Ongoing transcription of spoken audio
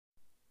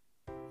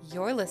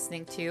You're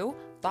listening to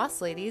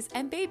Boss Ladies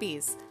and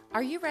Babies.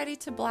 Are you ready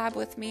to blab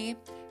with me?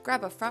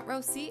 Grab a front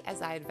row seat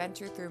as I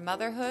adventure through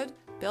motherhood,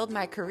 build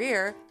my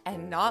career,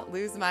 and not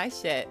lose my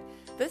shit.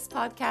 This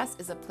podcast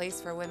is a place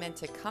for women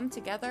to come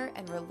together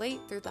and relate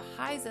through the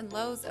highs and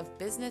lows of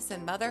business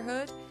and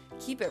motherhood,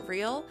 keep it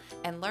real,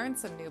 and learn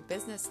some new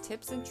business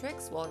tips and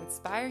tricks while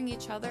inspiring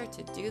each other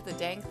to do the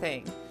dang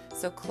thing.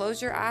 So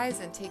close your eyes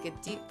and take a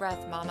deep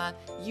breath, mama.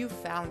 You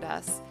found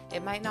us.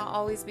 It might not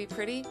always be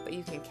pretty, but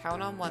you can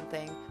count on one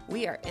thing.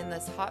 We are in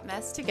this hot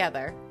mess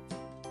together.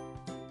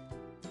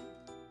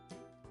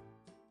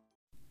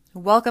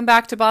 Welcome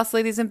back to Boss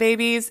Ladies and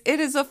Babies. It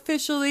is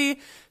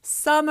officially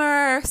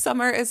summer.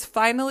 Summer is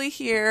finally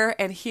here,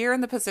 and here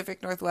in the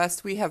Pacific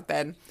Northwest, we have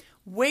been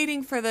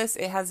waiting for this.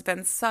 It has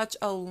been such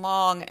a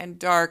long and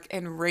dark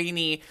and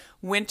rainy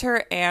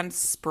winter and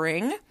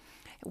spring,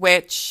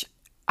 which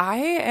I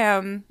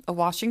am a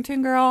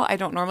Washington girl. I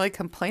don't normally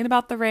complain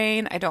about the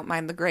rain. I don't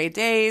mind the gray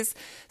days.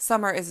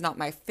 Summer is not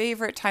my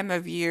favorite time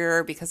of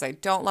year because I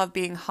don't love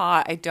being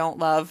hot. I don't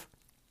love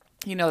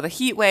the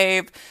heat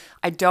wave.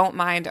 I don't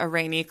mind a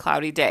rainy,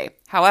 cloudy day.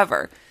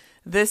 However,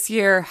 this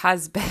year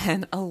has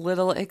been a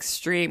little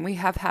extreme. We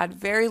have had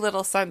very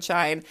little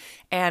sunshine,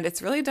 and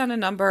it's really done a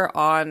number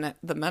on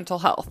the mental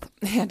health.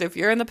 And if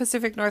you're in the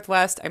Pacific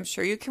Northwest, I'm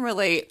sure you can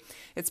relate.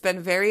 It's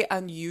been very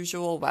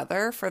unusual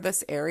weather for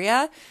this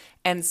area.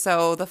 And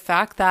so the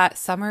fact that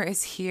summer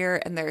is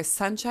here and there is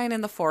sunshine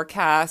in the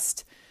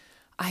forecast,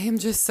 I am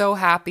just so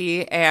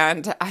happy.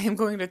 And I am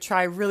going to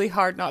try really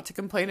hard not to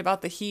complain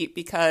about the heat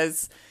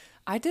because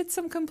I did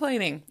some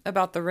complaining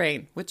about the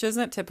rain, which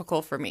isn't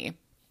typical for me.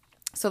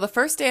 So the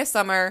first day of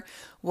summer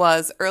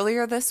was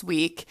earlier this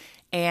week,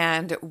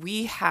 and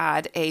we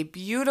had a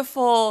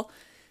beautiful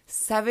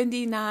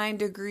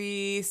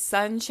 79-degree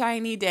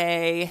sunshiny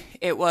day.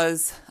 It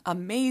was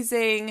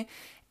amazing,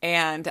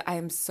 and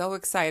I'm so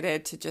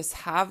excited to just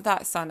have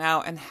that sun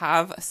out and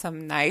have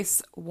some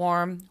nice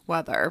warm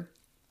weather.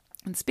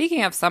 And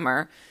speaking of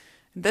summer,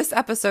 this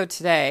episode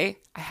today,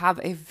 I have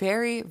a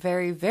very,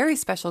 very, very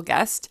special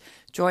guest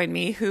join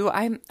me who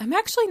I'm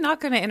actually not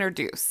going to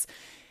introduce.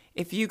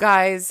 If you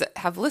guys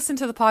have listened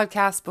to the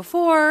podcast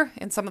before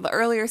in some of the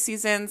earlier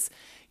seasons,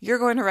 you're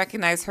going to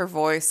recognize her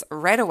voice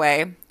right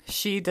away.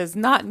 She does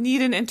not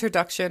need an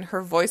introduction.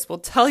 Her voice will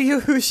tell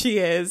you who she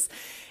is.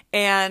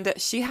 And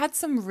she had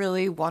some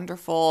really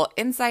wonderful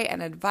insight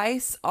and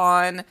advice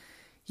on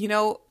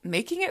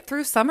making it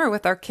through summer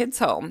with our kids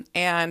home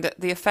and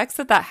the effects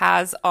that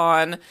has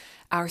on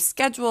our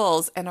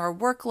schedules and our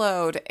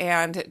workload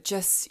and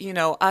just,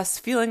 us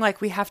feeling like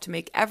we have to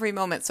make every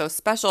moment so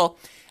special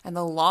and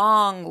the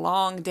long,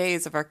 long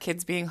days of our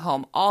kids being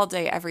home all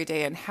day, every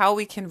day, and how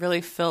we can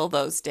really fill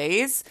those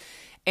days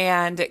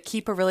and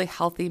keep a really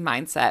healthy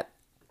mindset.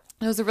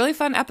 It was a really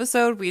fun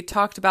episode. We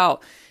talked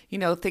about,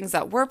 things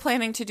that we're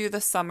planning to do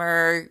this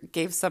summer,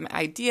 gave some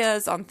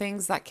ideas on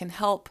things that can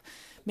help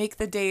make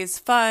the days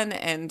fun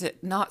and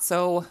not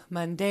so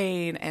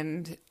mundane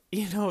and,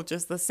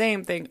 just the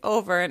same thing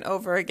over and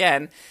over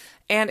again.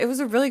 And it was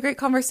a really great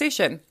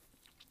conversation.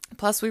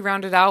 Plus, we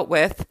rounded out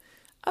with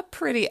a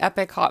pretty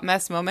epic hot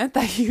mess moment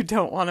that you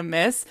don't want to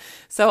miss.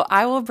 So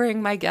I will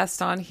bring my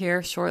guest on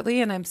here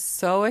shortly, and I'm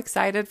so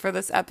excited for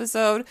this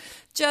episode,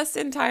 just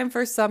in time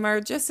for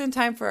summer, just in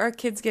time for our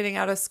kids getting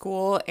out of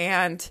school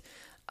and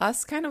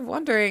us kind of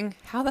wondering,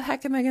 how the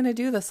heck am I going to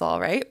do this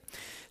all, right?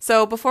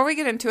 So before we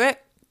get into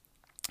it,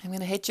 I'm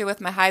going to hit you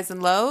with my highs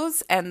and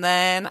lows, and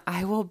then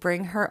I will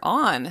bring her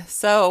on.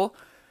 So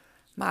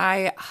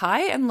my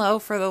high and low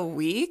for the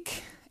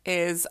week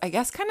is, I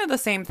guess, kind of the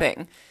same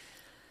thing.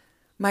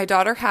 My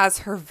daughter has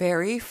her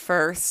very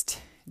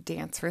first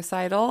dance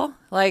recital.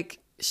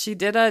 She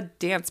did a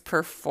dance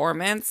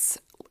performance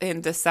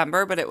in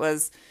December, but it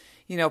was,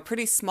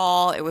 pretty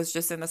small. It was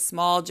just in a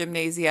small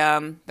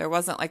gymnasium. There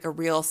wasn't a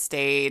real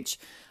stage.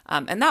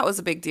 And that was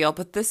a big deal.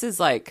 But this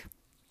is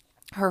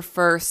her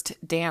first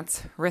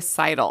dance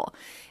recital.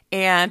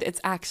 And it's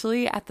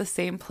actually at the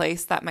same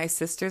place that my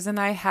sisters and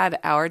I had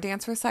our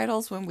dance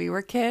recitals when we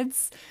were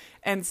kids.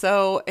 And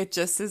so it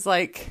just is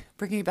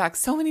bringing back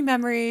so many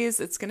memories.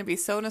 It's going to be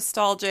so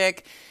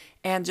nostalgic.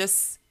 And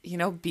just,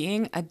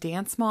 being a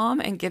dance mom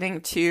and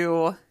getting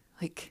to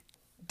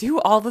do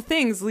all the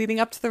things leading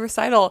up to the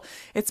recital.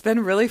 It's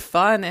been really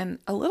fun and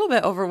a little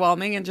bit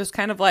overwhelming and just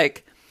kind of I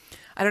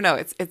don't know.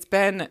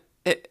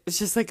 It's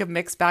just a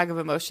mixed bag of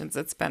emotions.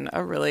 It's been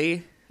a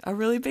really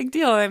big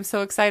deal. I'm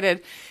so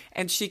excited.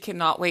 And she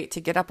cannot wait to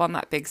get up on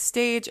that big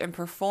stage and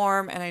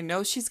perform. And I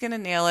know she's going to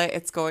nail it.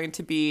 It's going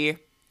to be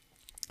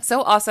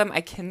so awesome.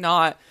 I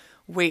cannot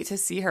wait to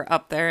see her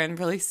up there and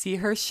really see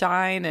her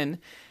shine and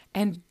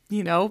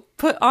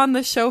put on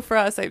the show for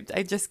us.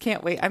 I just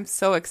can't wait. I'm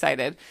so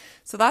excited.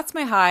 So that's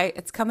my high.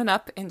 It's coming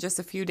up in just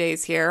a few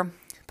days here.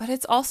 But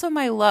it's also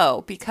my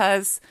low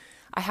because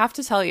I have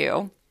to tell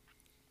you,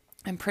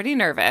 I'm pretty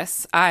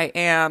nervous. I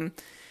am,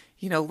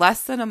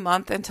 less than a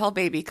month until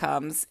baby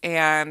comes,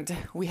 and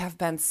we have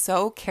been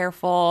so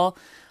careful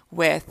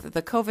with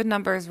the COVID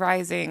numbers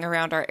rising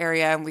around our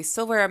area, and we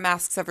still wear our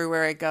masks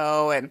everywhere I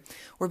go, and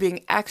we're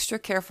being extra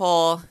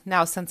careful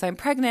now since I'm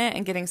pregnant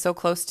and getting so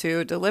close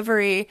to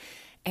delivery,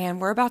 and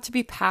we're about to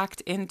be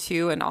packed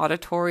into an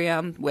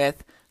auditorium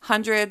with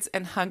hundreds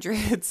and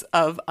hundreds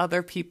of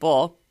other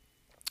people,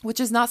 which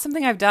is not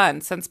something I've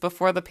done since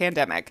before the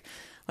pandemic.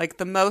 Like,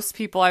 the most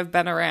people I've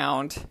been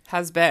around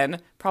has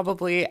been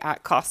probably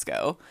at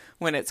Costco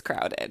when it's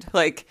crowded.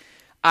 Like,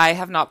 I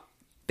have not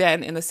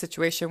been in a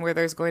situation where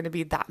there's going to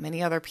be that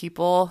many other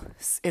people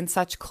in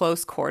such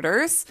close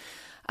quarters.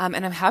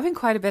 And I'm having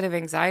quite a bit of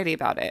anxiety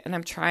about it. And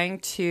I'm trying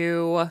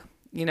to,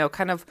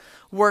 kind of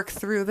work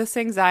through this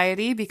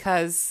anxiety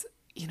because,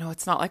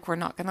 it's not like we're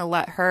not going to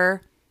let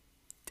her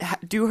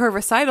do her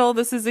recital.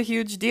 This is a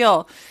huge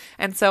deal.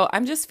 And so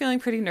I'm just feeling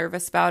pretty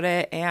nervous about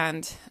it.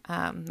 And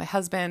my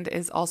husband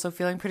is also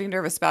feeling pretty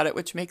nervous about it,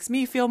 which makes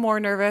me feel more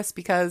nervous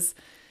because,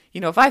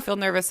 if I feel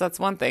nervous, that's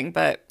one thing.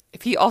 But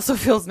if he also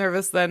feels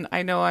nervous, then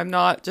I know I'm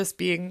not just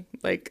being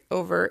like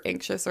over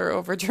anxious or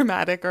over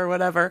dramatic or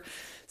whatever.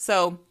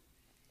 So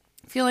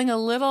feeling a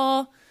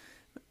little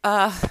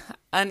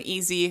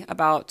uneasy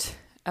about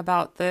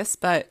this,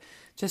 but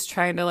just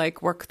trying to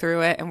like work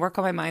through it and work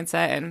on my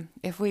mindset. And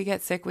if we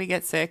get sick, we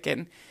get sick.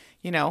 And,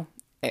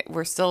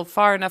 we're still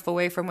far enough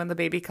away from when the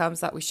baby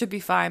comes that we should be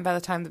fine by the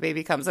time the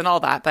baby comes and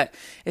all that. But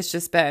it's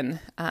just been,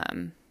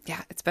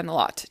 it's been a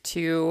lot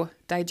to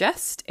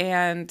digest,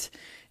 and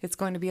it's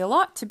going to be a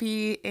lot to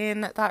be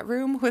in that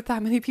room with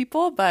that many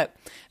people, but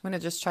I'm going to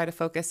just try to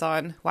focus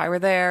on why we're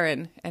there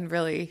and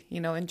really,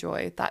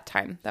 enjoy that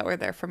time that we're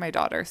there for my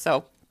daughter.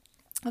 So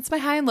that's my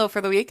high and low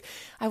for the week.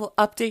 I will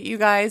update you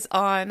guys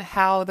on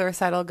how the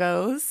recital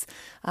goes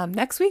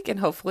next week, and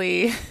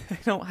hopefully I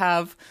don't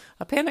have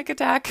a panic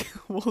attack.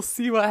 We'll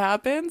see what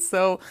happens.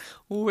 So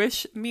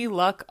wish me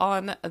luck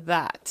on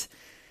that.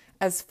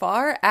 As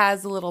far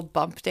as a little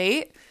bump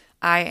date,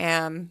 I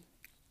am,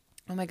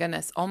 oh my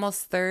goodness,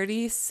 almost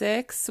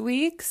 36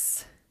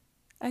 weeks,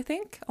 I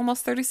think.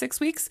 Almost 36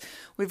 weeks.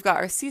 We've got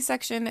our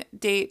C-section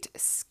date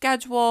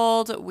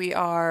scheduled. We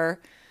are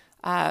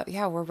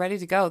we're ready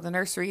to go. The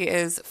nursery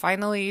is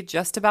finally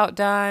just about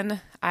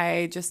done.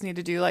 I just need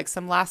to do like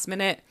some last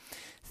minute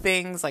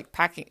things like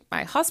packing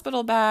my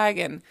hospital bag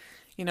and,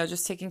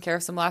 just taking care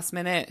of some last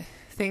minute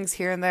things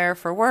here and there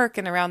for work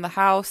and around the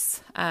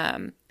house.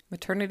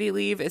 Maternity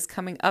leave is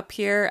coming up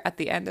here at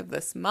the end of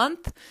this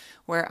month,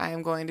 where I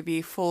am going to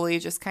be fully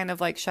just kind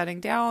of like shutting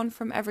down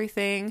from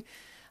everything,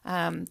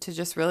 to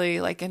just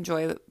really like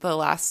enjoy the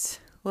last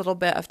little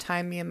bit of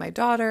time, me and my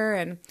daughter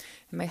and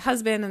my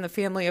husband and the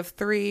family of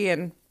 3,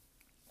 and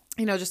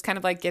just kind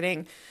of like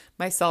getting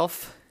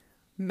myself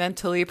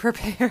mentally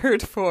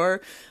prepared for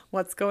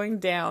what's going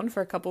down for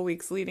a couple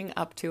weeks leading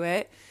up to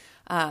it.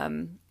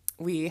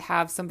 We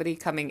have somebody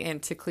coming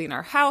in to clean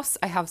our house.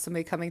 I have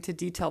somebody coming to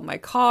detail my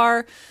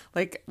car.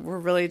 Like, we're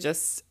really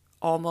just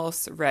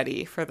almost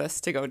ready for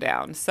this to go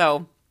down.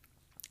 So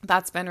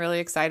that's been really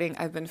exciting.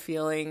 I've been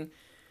feeling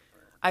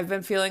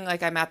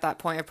like I'm at that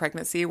point of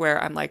pregnancy where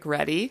I'm like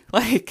ready,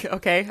 like,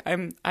 okay,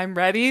 I'm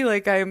ready.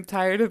 Like, I'm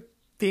tired of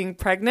being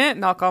pregnant,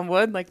 knock on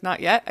wood, like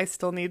not yet. I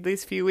still need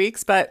these few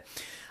weeks, but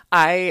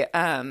I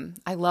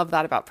love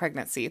that about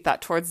pregnancy,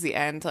 that towards the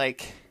end,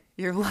 like,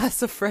 you're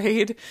less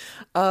afraid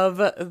of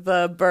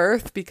the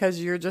birth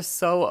because you're just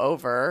so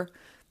over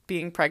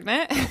being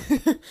pregnant.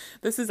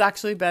 This has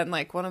actually been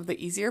like one of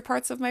the easier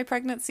parts of my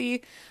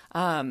pregnancy.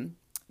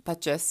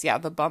 But just,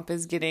 the bump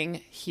is getting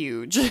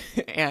huge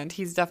and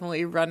he's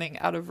definitely running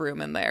out of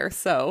room in there.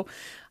 So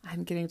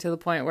I'm getting to the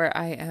point where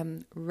I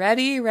am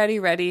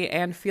ready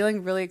and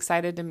feeling really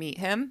excited to meet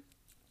him.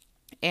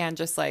 And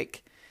just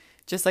like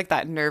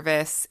that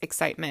nervous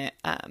excitement,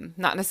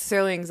 not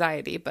necessarily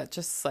anxiety, but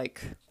just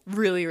like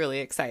really, really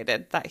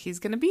excited that he's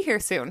going to be here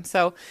soon.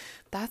 So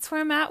that's where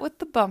I'm at with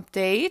the bump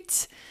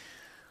date.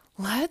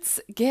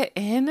 Let's get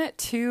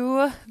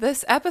into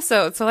this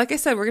episode. So like I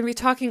said, we're going to be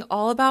talking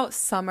all about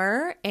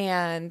summer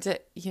and,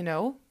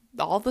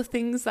 all the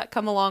things that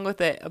come along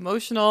with it,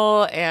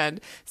 emotional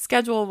and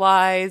schedule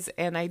wise,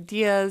 and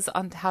ideas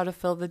on how to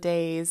fill the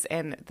days.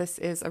 And this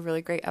is a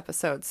really great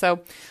episode.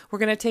 So we're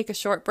going to take a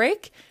short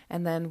break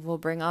and then we'll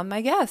bring on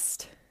my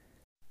guest.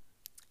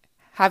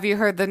 Have you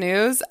heard the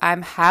news?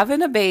 I'm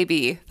having a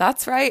baby.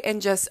 That's right. In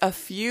just a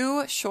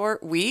few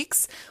short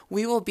weeks,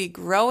 we will be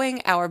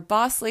growing our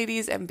Boss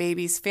Ladies and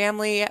Babies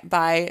family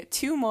by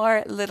 2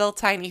 more little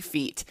tiny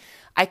feet.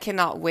 I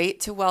cannot wait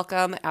to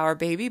welcome our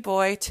baby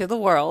boy to the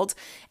world.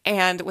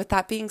 And with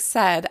that being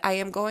said, I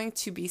am going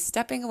to be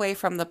stepping away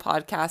from the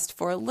podcast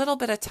for a little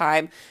bit of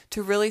time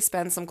to really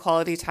spend some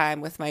quality time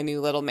with my new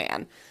little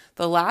man.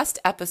 The last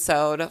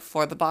episode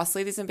for the Boss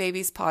Ladies and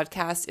Babies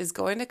podcast is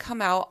going to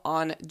come out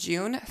on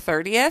June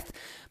 30th,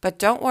 but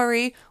don't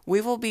worry,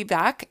 we will be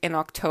back in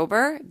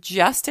October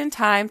just in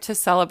time to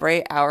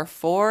celebrate our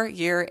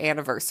 4-year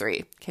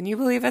anniversary. Can you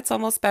believe it's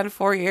almost been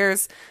 4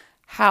 years?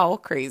 How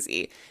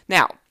crazy.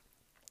 Now,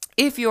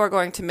 if you are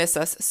going to miss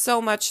us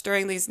so much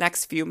during these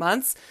next few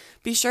months,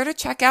 be sure to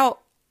check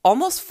out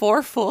almost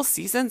 4 full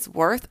seasons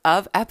worth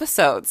of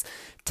episodes.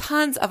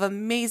 Tons of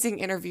amazing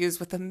interviews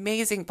with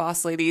amazing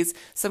boss ladies,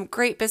 some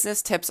great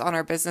business tips on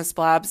our business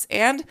blabs,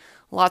 and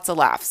lots of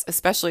laughs,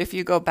 especially if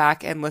you go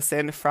back and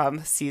listen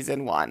from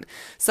season 1.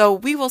 So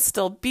we will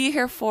still be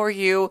here for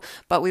you,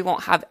 but we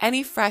won't have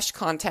any fresh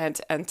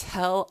content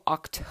until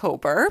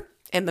October.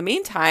 In the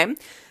meantime,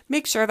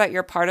 make sure that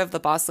you're part of the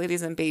Boss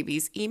Ladies and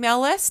Babies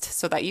email list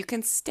so that you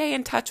can stay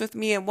in touch with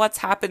me and what's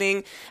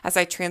happening as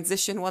I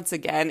transition once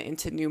again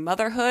into new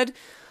motherhood.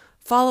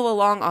 Follow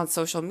along on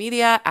social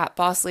media at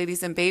Boss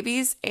Ladies and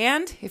Babies.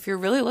 And if you're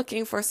really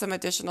looking for some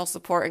additional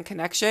support and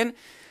connection,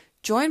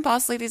 join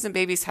Boss Ladies and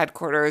Babies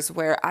headquarters,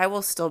 where I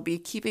will still be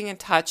keeping in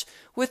touch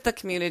with the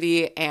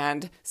community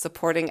and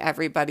supporting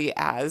everybody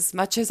as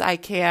much as I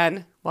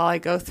can while I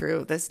go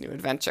through this new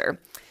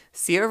adventure.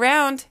 See you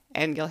around,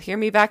 and you'll hear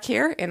me back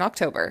here in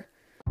October.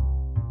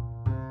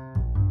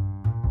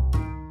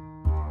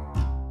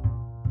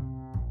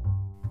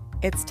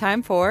 It's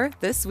time for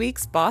this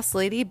week's Boss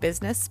Lady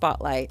Business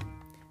Spotlight.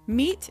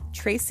 Meet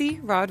Tracy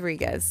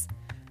Rodriguez.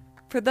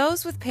 For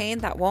those with pain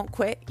that won't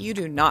quit, you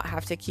do not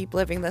have to keep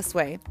living this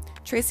way.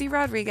 Tracy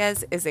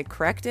Rodriguez is a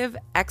corrective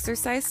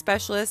exercise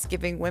specialist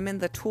giving women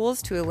the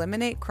tools to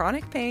eliminate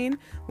chronic pain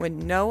when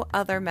no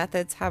other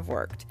methods have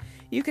worked.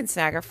 You can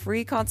snag a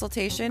free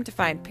consultation to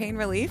find pain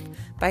relief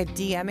by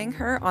DMing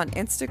her on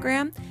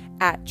Instagram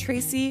at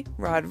Tracy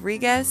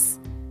Rodriguez,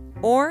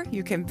 or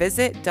you can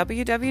visit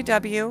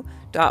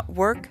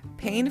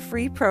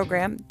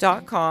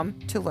www.workpainfreeprogram.com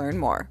to learn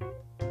more.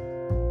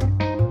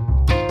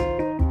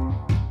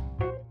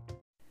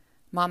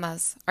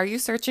 Mamas, are you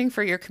searching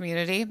for your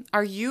community?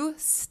 Are you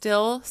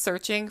still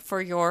searching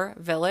for your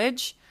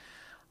village?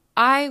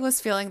 I was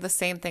feeling the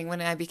same thing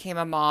when I became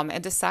a mom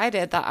and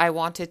decided that I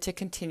wanted to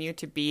continue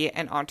to be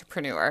an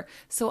entrepreneur.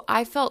 So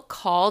I felt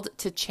called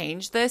to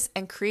change this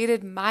and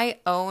created my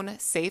own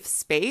safe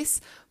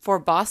space for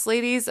boss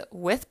ladies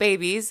with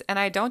babies. And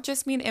I don't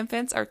just mean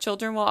infants. Our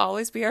children will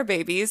always be our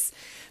babies.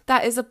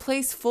 That is a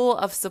place full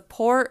of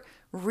support,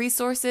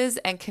 resources,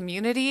 and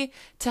community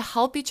to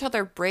help each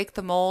other break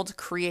the mold,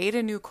 create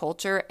a new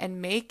culture,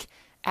 and make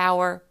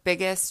our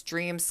biggest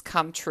dreams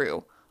come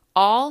true.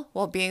 All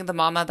while being the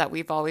mama that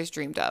we've always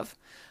dreamed of.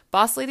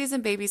 Boss Ladies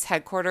and Babies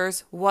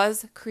headquarters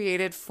was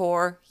created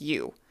for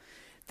you.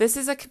 This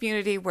is a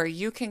community where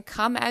you can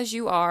come as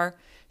you are,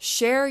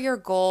 share your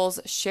goals,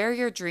 share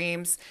your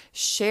dreams,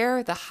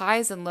 share the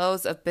highs and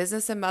lows of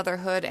business and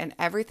motherhood and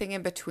everything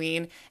in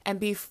between, and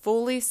be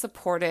fully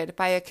supported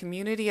by a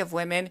community of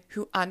women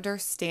who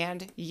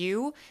understand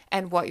you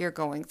and what you're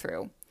going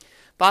through.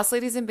 Boss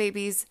Ladies and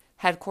Babies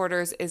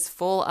headquarters is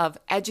full of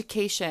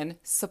education,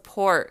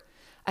 support,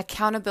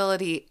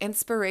 accountability,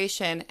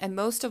 inspiration, and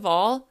most of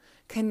all,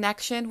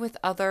 connection with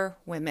other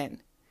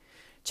women.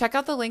 Check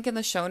out the link in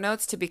the show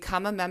notes to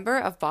become a member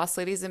of Boss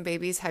Ladies and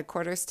Babies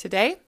headquarters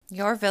today.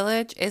 Your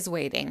village is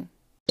waiting.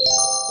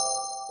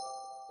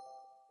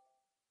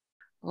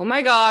 Oh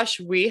my gosh,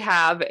 we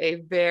have a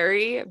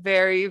very,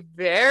 very,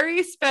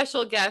 very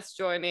special guest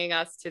joining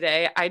us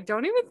today. I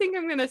don't even think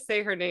I'm going to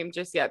say her name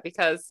just yet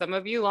because some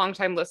of you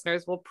longtime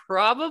listeners will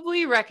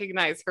probably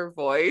recognize her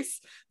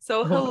voice.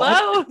 So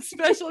hello,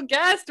 special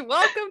guest.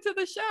 Welcome to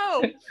the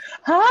show.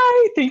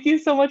 Hi, thank you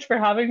so much for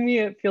having me.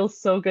 It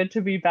feels so good to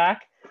be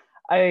back.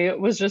 I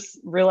was just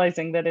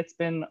realizing that it's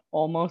been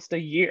almost a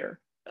year,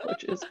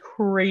 which is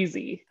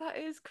crazy. That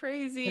is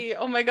crazy.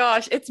 Oh my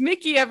gosh. It's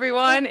Mickey,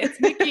 everyone.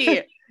 It's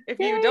Mickey. If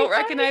you don't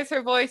recognize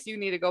her voice, you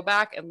need to go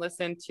back and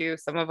listen to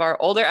some of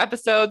our older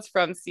episodes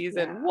from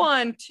season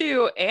 1,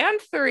 2,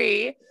 and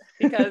 3,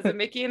 because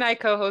Mickey and I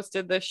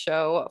co-hosted this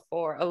show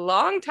for a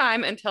long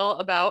time until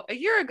about a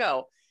year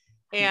ago.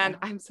 And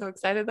I'm so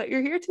excited that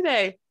you're here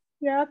today.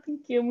 Yeah,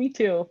 thank you. Me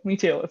too.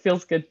 It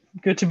feels good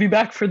to be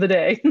back for the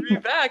day. Be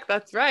back.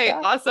 That's right.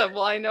 Yeah. Awesome.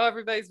 Well, I know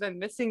everybody's been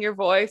missing your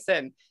voice,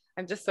 and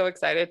I'm just so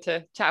excited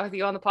to chat with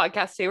you on the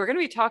podcast today. We're going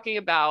to be talking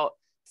about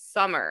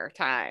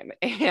summertime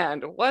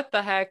and what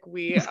the heck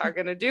we are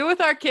going to do with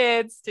our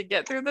kids to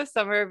get through the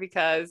summer,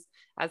 because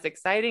as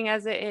exciting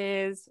as it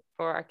is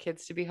for our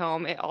kids to be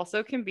home, it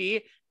also can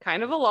be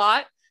kind of a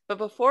lot. But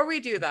before we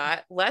do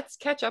that, let's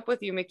catch up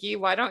with you, Mickey.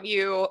 Why don't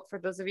you, for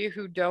those of you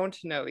who don't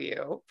know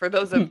you, for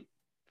those of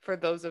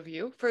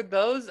you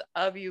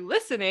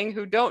listening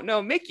who don't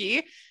know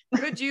Mickey,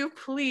 could you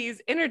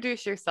please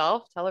introduce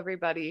yourself, tell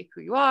everybody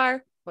who you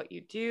are, what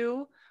you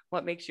do,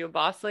 what makes you a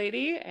boss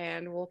lady,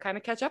 and we'll kind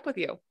of catch up with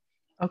you.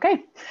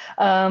 Okay.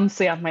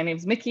 My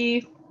name's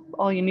Mickey,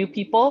 all you new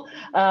people.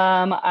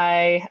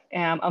 I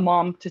am a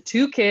mom to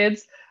 2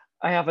 kids.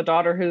 I have a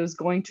daughter who's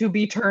going to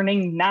be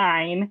turning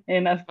 9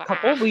 in a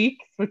couple of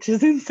weeks, which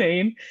is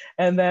insane.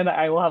 And then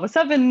I will have a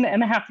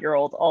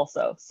 7.5-year-old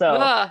also. So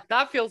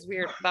that feels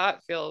weird.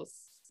 That feels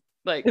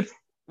like it's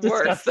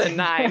worse disgusting. than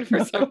 9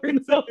 for some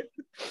reason.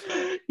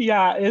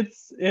 Yeah,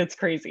 it's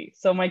crazy.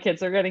 So my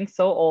kids are getting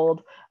so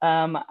old.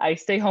 I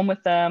stay home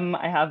with them.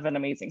 I have an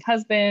amazing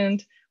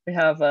husband. We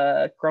have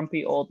a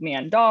grumpy old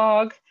man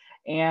dog.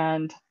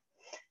 And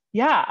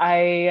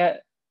yeah,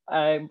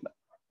 I'm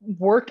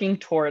working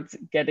towards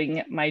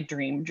getting my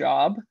dream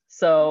job.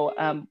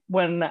 So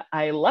when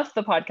I left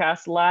the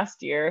podcast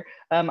last year,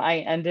 I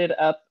ended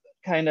up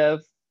kind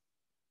of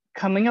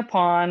coming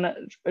upon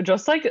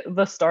just like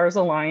the stars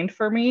aligned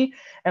for me,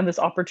 and this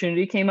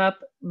opportunity came up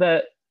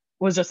that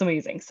was just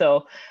amazing.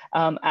 So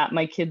at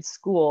my kids'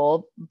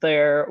 school,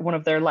 one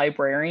of their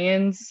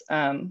librarians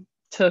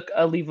took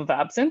a leave of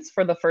absence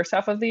for the first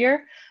half of the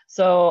year.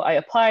 So I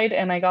applied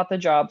and I got the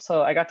job.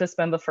 So I got to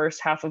spend the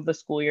first half of the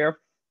school year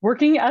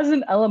working as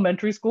an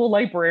elementary school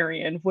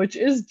librarian, which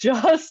is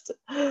just,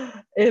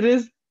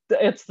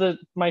 it's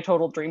my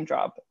total dream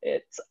job.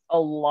 It's a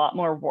lot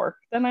more work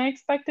than I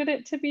expected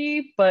it to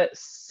be, but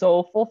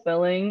so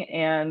fulfilling,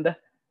 and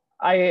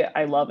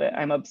I love it.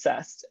 I'm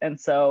obsessed. And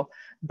so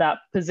that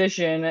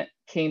position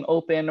came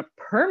open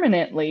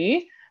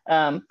permanently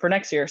for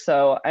next year.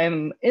 So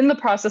I'm in the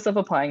process of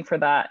applying for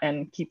that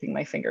and keeping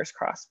my fingers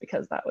crossed,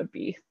 because that would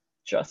be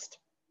just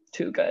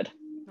too good.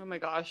 Oh my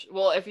gosh.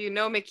 Well, if you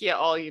know Mickey at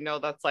all, you know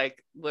that's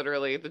like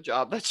literally the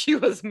job that she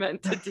was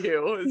meant to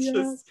do. It's Yes.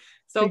 just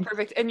so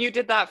perfect. And you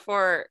did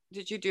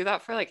you do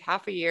that for like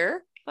half a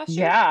year last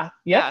year? Yeah. Yep.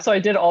 Yeah. So I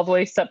did all the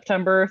way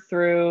September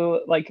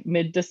through like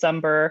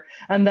mid-December,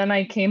 and then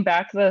I came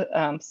back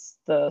the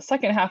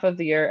second half of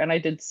the year and I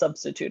did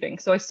substituting.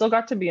 So I still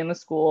got to be in the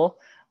school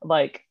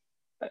like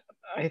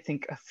I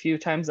think a few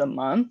times a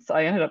month.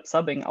 I ended up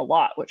subbing a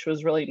lot, which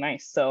was really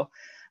nice. So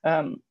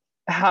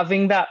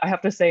having that, I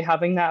have to say,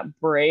 having that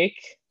break,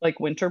 like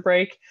winter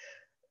break,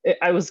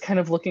 I was kind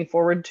of looking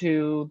forward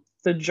to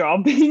the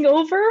job being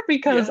over,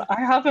 because Yeah.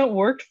 I haven't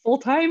worked full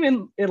time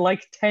in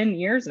like 10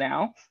 years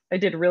now. I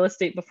did real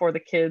estate before the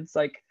kids,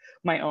 like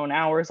my own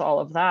hours, all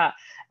of that.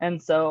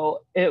 And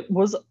so it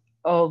was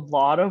a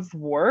lot of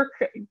work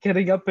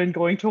getting up and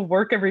going to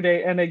work every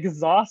day, and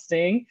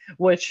exhausting,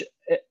 which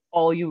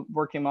all you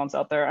working moms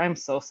out there, I'm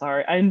so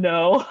sorry. I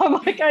know. I'm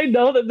like, I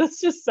know that this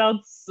just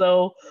sounds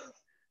so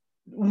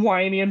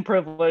whiny and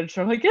privileged.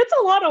 I'm like, it's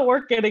a lot of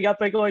work getting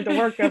up and going to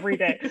work every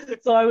day.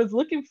 So I was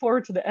looking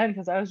forward to the end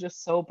because I was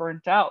just so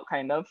burnt out,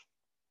 kind of.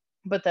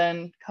 But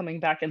then coming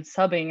back and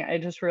subbing, I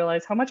just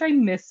realized how much I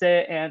miss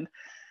it. And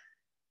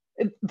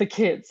the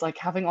kids, like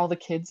having all the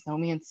kids know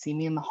me and see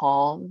me in the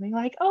hall and being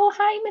like, oh,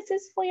 hi,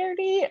 Mrs.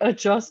 Flaherty. It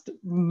just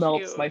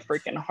melts my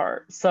freaking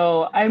heart.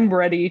 So I'm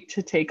ready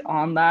to take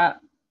on that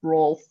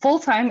role full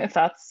time if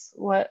that's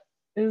what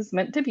is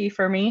meant to be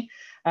for me.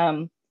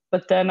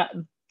 But then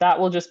that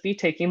will just be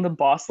taking the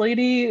boss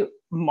lady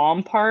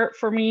mom part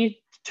for me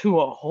to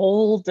a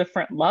whole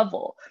different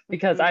level,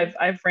 because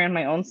I've ran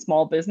my own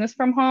small business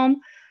from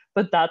home,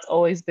 but that's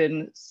always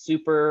been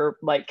super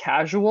like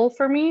casual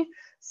for me.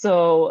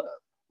 So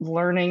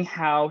learning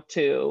how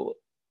to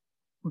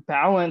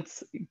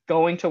balance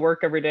going to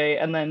work every day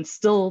and then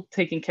still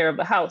taking care of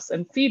the house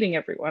and feeding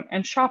everyone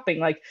and shopping,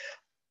 like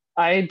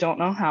I don't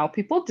know how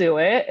people do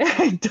it.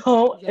 I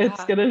don't. Yeah.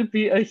 It's gonna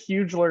be a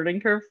huge learning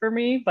curve for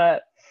me,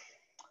 but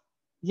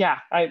yeah,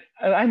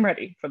 I'm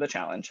ready for the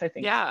challenge, I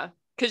think. Yeah,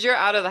 because you're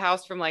out of the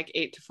house from like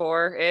 8 to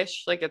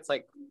 4-ish. Like it's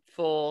like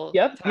full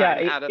time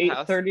yeah, out of the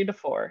house. 8:30 to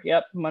 4.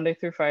 Yep, Monday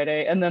through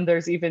Friday. And then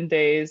there's even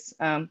days,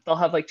 they'll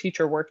have like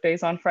teacher work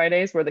days on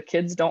Fridays where the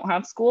kids don't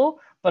have school,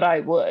 but I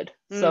would.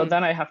 So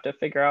then I have to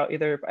figure out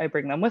either if I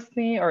bring them with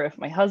me or if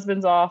my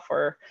husband's off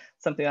or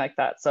something like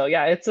that. So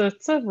yeah, it's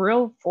a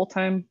real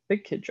full-time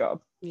big kid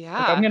job. Yeah.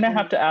 Like I'm gonna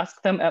have to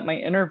ask them at my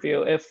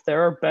interview if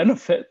there are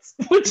benefits,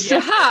 which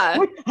just, I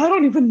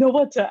don't even know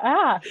what to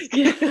ask.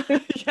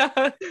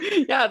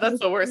 Yeah, that's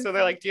the worst. So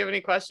they're like, do you have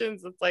any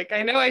questions? It's like,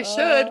 I know I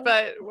should,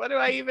 but what do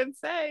I even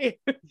say?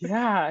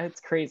 Yeah,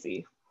 it's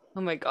crazy.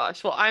 Oh my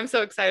gosh. Well, I'm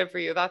so excited for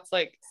you. That's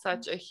like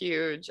such a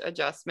huge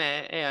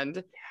adjustment,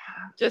 and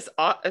just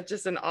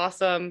an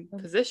awesome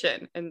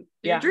position and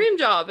your dream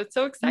job. It's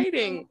so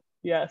exciting.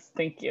 Yes,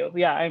 thank you.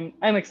 Yeah,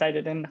 I'm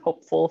excited and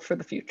hopeful for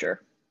the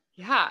future.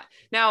 Yeah.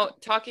 Now,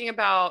 talking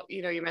about,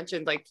 you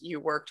mentioned like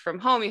you worked from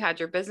home, you had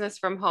your business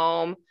from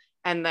home,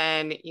 and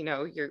then,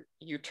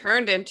 you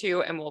turned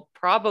into and will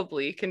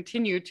probably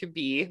continue to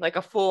be like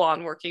a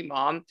full-on working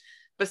mom.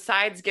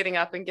 Besides getting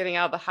up and getting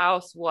out of the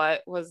house,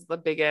 what was the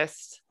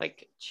biggest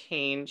like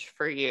change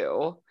for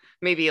you?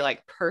 Maybe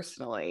like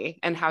personally,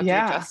 and how did you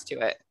adjust to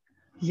it?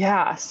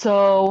 Yeah.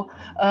 So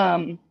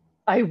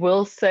I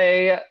will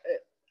say,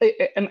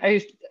 and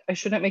I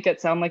shouldn't make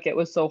it sound like it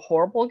was so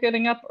horrible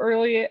getting up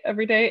early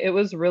every day. It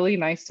was really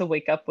nice to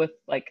wake up with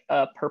like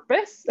a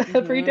purpose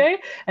every day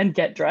and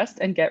get dressed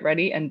and get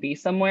ready and be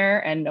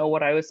somewhere and know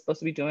what I was supposed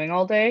to be doing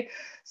all day.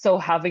 So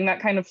having that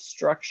kind of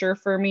structure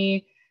for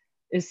me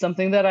is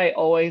something that I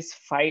always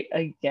fight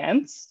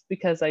against,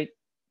 because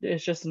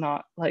it's just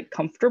not like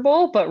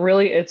comfortable, but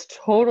really it's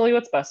totally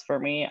what's best for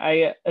me.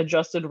 I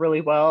adjusted really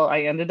well.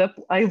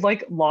 I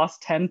like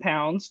lost 10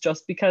 pounds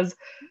just because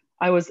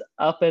I was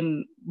up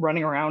and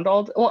running around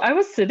well, I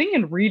was sitting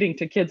and reading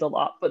to kids a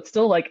lot, but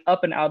still like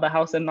up and out of the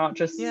house and not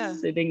just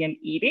sitting and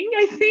eating,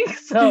 I think.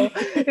 So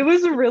it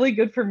was really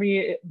good for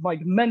me,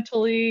 like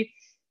mentally,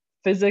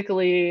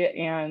 physically,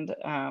 and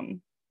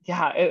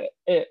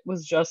it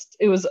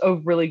was a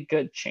really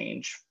good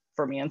change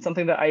for me, and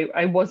something that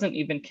I wasn't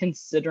even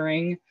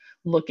considering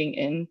looking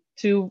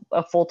into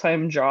a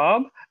full-time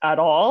job at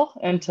all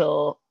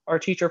until our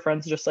teacher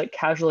friends just like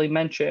casually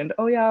mentioned,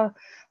 oh yeah,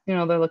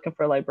 they're looking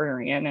for a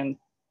librarian, and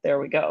there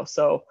we go.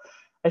 So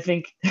I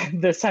think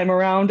this time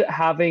around,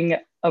 having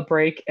a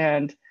break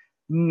and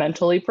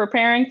mentally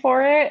preparing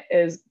for it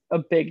is a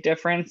big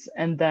difference.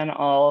 And then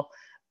I'll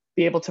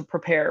be able to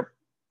prepare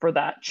for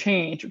that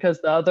change, because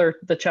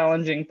the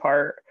challenging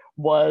part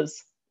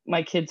was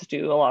my kids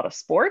do a lot of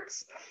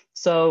sports.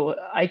 So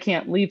I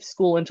can't leave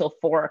school until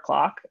 4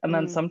 o'clock. And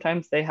then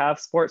sometimes they have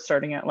sports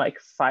starting at like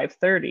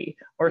 5:30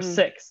 or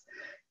 6.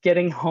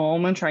 Getting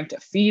home and trying to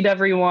feed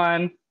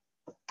everyone.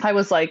 I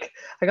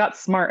got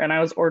smart and I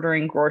was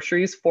ordering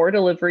groceries for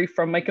delivery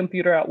from my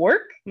computer at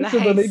work. Nice. So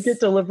that they get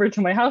delivered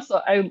to my house.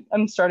 So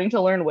I'm starting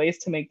to learn ways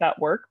to make that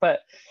work. But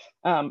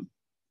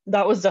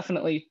that was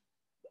definitely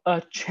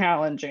a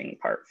challenging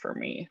part for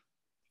me.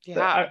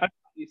 Yeah.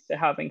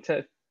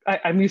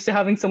 I'm used to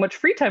having so much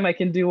free time. I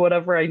can do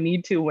whatever I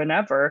need to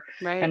whenever.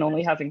 Right. And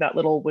only having that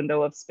little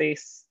window of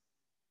space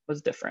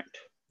was different.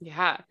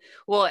 Yeah.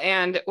 Well,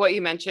 and what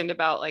you mentioned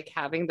about like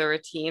having the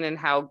routine and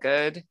how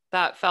good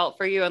that felt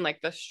for you and like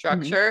the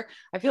structure,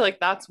 I feel like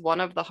that's one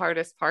of the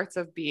hardest parts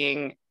of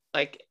being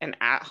like an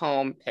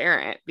at-home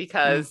parent,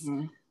 because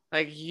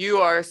like you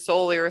are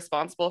solely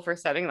responsible for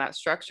setting that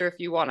structure if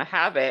you want to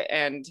have it,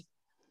 and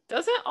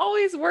doesn't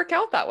always work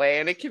out that way.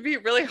 And it can be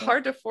really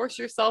hard to force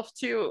yourself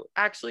to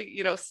actually,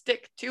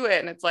 stick to it.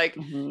 And it's like,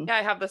 yeah,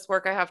 I have this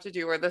work I have to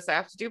do or this I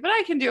have to do, but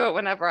I can do it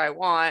whenever I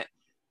want.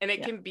 And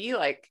it can be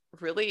like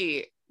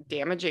really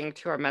damaging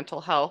to our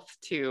mental health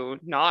to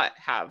not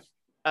have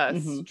a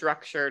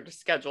structured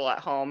schedule at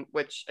home,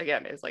 which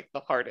again is like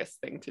the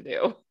hardest thing to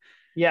do.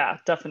 Yeah,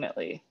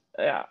 definitely.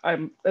 Yeah,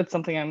 it's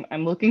something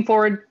I'm looking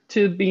forward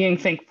to being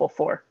thankful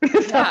for.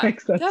 If that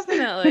makes sense.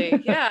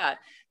 Definitely. Yeah.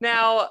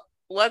 Now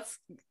let's,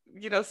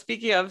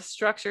 speaking of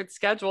structured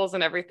schedules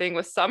and everything,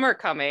 with summer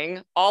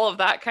coming, all of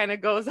that kind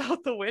of goes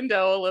out the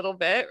window a little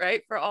bit,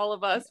 right? For all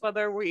of us,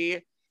 whether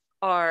we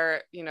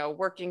are,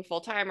 working full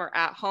time or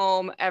at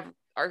home,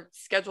 our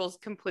schedules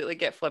completely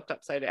get flipped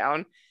upside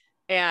down.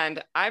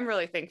 And I'm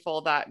really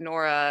thankful that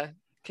Nora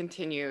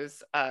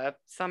continues a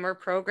summer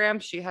program.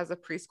 She has a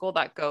preschool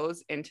that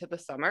goes into the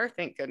summer,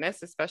 thank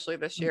goodness, especially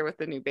this year with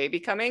the new baby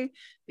coming,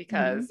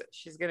 because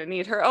she's going to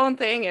need her own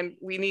thing. And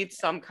we need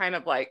some kind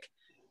of like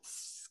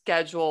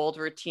scheduled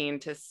routine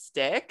to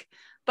stick.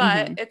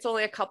 But it's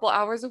only a couple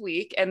hours a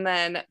week. And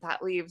then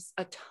that leaves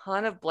a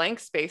ton of blank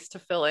space to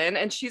fill in.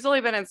 And she's only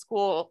been in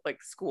school,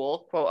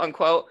 quote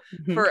unquote,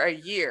 for a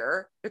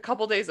year, a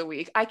couple days a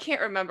week. I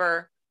can't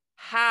remember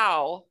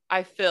how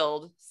I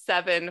filled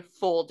 7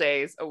 full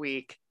days a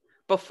week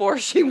before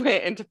she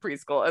went into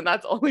preschool. And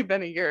that's only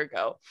been a year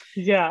ago.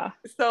 Yeah.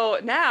 So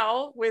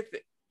now with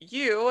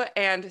you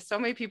and so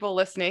many people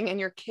listening, and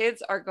your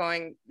kids are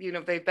going,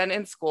 they've been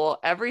in school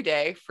every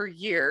day for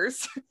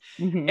years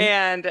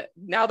and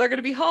now they're going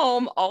to be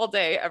home all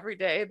day, every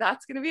day.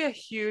 That's going to be a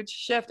huge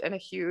shift and a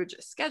huge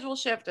schedule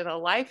shift and a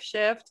life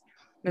shift.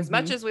 And as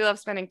much as we love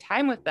spending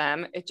time with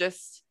them, it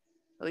just,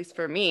 at least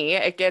for me,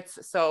 it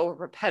gets so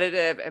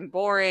repetitive and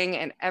boring,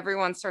 and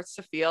everyone starts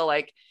to feel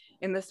like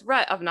in this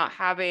rut of not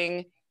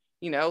having,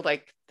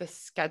 like the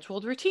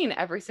scheduled routine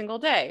every single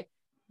day.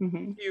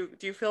 Do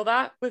you feel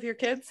that with your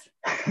kids?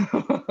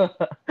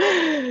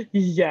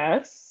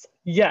 Yes.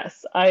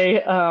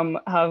 I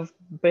have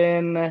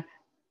been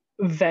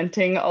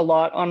venting a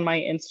lot on my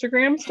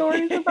Instagram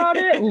stories about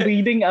it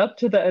leading up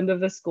to the end of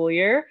the school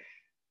year,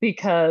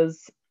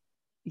 because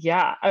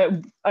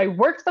I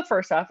worked the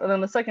first half, and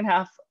then the second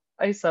half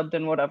I subbed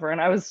and whatever. And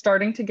I was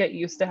starting to get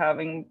used to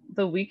having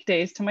the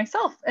weekdays to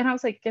myself, and I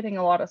was like getting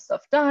a lot of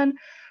stuff done,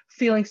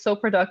 feeling so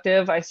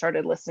productive. I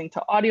started listening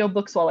to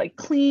audiobooks while I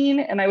clean,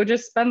 and I would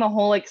just spend the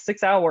whole like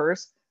 6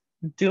 hours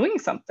doing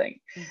something.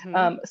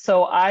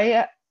 So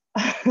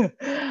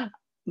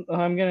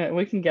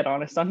we can get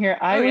honest on here.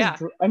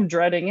 I'm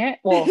dreading it.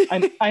 Well,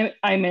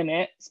 I'm in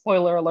it.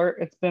 Spoiler alert,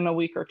 it's been a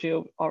week or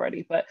two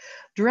already, but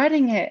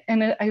dreading it.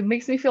 And it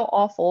makes me feel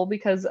awful,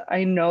 because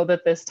I know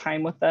that this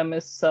time with them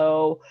is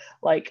so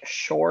like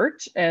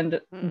short,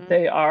 and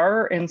they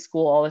are in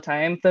school all the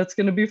time. That's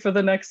going to be for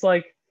the next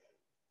like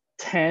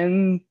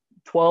 10,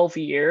 12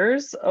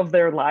 years of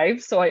their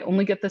lives. So I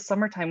only get this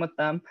summertime with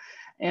them,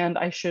 and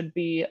I should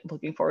be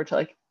looking forward to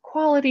like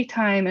quality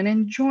time and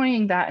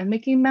enjoying that and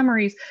making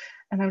memories.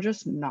 And I'm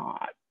just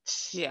not.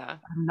 Yeah.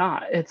 I'm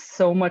not. It's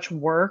so much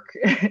work.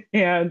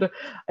 And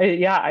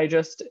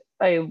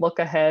I look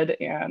ahead,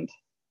 and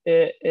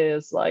it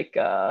is like,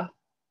 I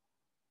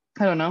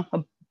don't know,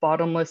 a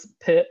bottomless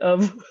pit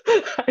of,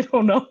 I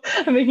don't know.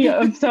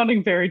 I'm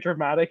sounding very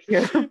dramatic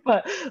here,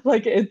 but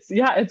like, it's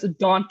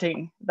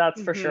daunting.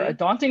 That's for sure. A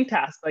daunting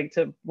task, like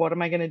what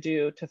am I going to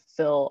do to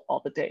fill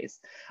all the days?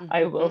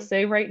 I will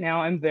say right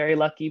now, I'm very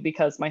lucky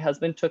because my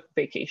husband took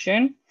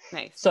vacation.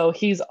 Nice. So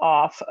he's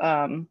off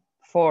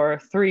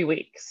for 3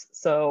 weeks.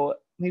 So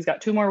he's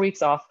got 2 more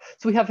weeks off.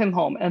 So we have him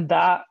home, and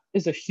that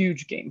is a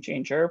huge game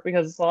changer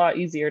because it's a lot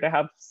easier to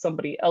have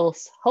somebody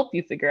else help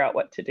you figure out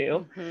what to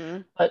do.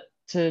 Mm-hmm. But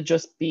to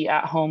just be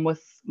at home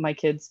with my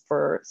kids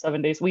for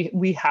 7 days,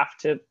 we have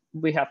to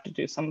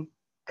do some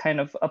kind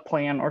of a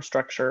plan or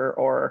structure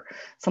or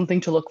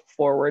something to look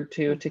forward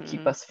to keep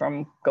Mm-hmm. us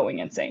from going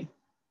insane.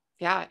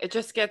 Yeah, it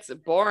just gets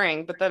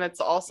boring, but then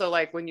it's also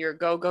like when you're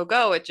go, go,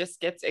 go, it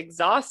just gets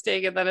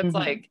exhausting. And then it's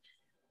Mhm. like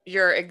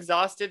you're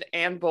exhausted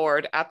and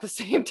bored at the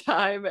same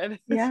time. And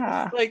it's just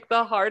Yeah. like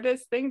the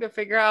hardest thing to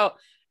figure out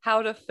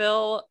how to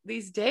fill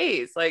these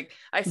days. Like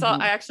I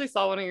Mhm. actually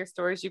saw one of your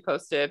stories you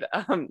posted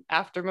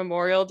after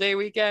Memorial Day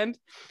weekend.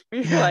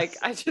 You're like, Yes.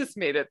 I just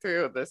made it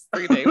through this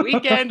 3 day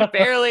weekend,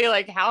 barely.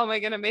 Like, how am I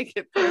going to make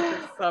it through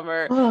this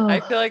summer?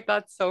 I feel Oh, like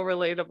that's so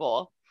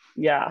relatable.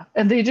 yeah.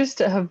 And they just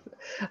have,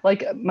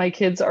 like, my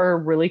kids are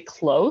really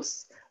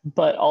close,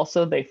 but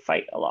also they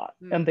fight a lot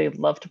and they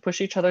Mm-hmm. love to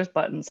push each other's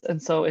buttons.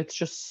 And so it's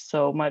just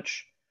so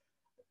much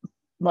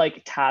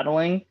like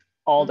tattling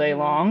all day Mm-hmm.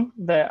 long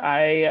that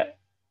I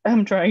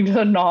am trying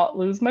to not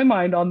lose my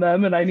mind on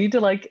them. And I need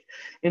to like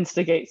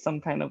instigate some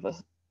kind of a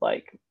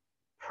like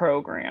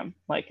program,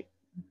 like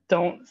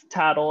don't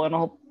tattle and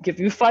I'll give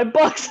you $5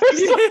 or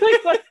something.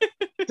 Like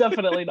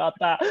definitely not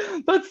that,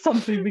 but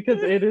something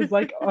because it is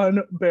like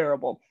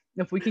unbearable.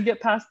 If we can get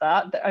past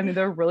that, I mean,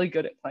 they're really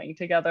good at playing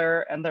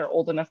together and they're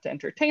old enough to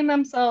entertain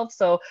themselves.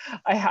 So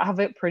I have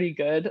it pretty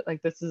good.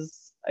 Like, this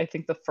is, I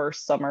think, the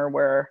first summer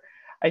where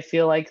I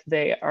feel like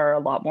they are a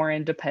lot more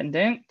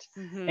independent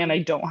and Mm-hmm. I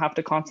don't have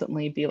to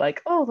constantly be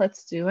like, oh,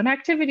 let's do an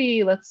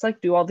activity. Let's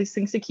like do all these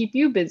things to keep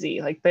you busy.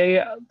 Like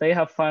they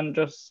have fun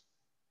just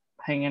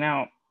hanging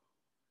out.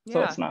 So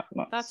Yeah, it's not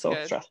that's so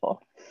good.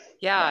 stressful.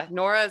 Yeah. Yeah,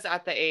 Nora's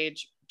at the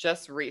age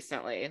just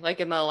recently,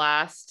 like in the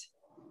last,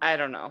 I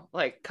don't know,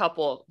 like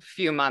couple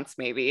few months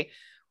maybe,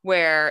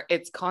 where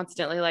it's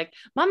constantly like,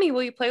 "Mommy,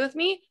 will you play with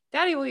me?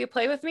 Daddy, will you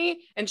play with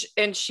me?" I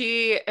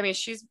mean,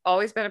 she's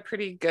always been a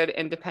pretty good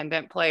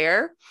independent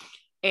player,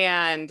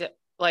 and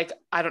like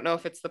I don't know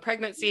if it's the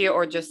pregnancy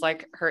or just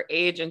like her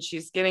age, and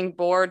she's getting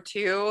bored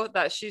too,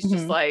 that she's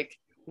just Hmm. like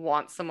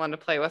wants someone to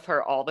play with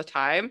her all the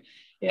time.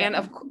 And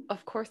Yeah.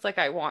 of course, like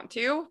I want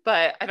to,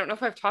 but I don't know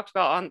if I've talked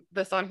about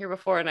on here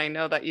before, and I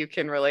know that you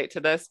can relate to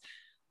this.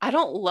 I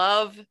don't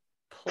love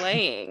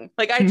playing.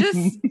 Like I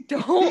just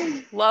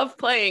don't love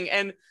playing.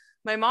 And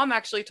my mom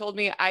actually told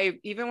me I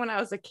even when I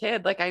was a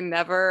kid, like I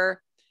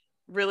never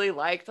really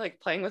liked like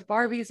playing with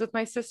Barbies with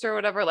my sister or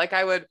whatever. Like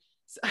I would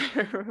I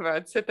remember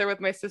I'd sit there with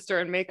my sister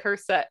and make her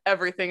set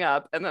everything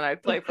up, and then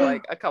I'd play for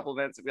like a couple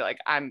minutes and be like,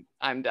 I'm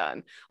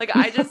done. Like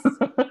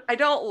I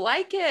don't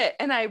like it,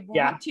 and I Yeah.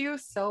 want to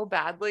so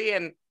badly.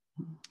 And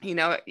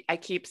I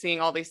keep seeing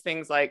all these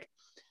things like,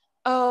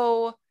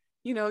 oh,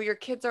 your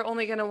kids are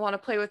only going to want to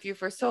play with you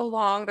for so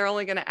long. They're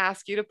only going to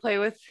ask you to play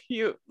with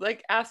you,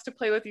 like ask to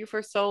play with you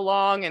for so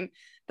long, and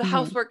the Hmm.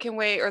 housework can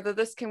wait, or the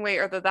this can wait,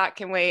 or the that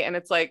can wait. And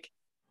it's like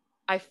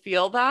I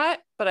feel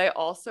that, but I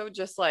also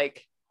just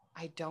like,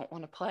 I don't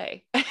want to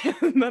play.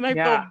 And then I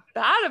Yeah. feel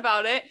bad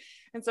about it.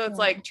 And so it's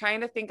Yeah. like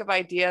trying to think of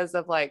ideas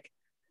of like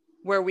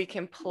where we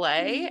can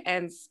play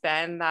and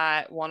spend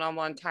that one on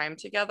one time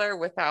together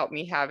without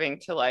me having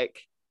to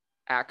like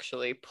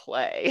actually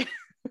play.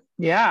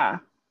 Yeah.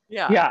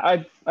 Yeah.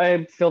 Yeah.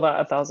 I feel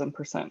that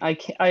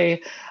 1,000%.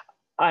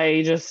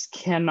 I just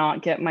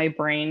cannot get my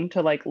brain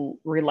to like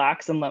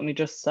relax and let me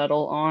just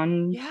settle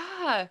on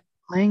Yeah.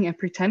 playing and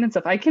pretend and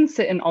stuff. I can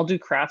sit and I'll do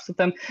crafts with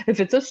them. If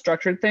it's a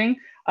structured thing,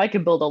 I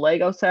could build a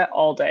Lego set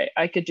all day.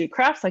 I could do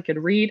crafts, I could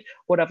read,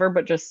 whatever,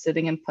 but just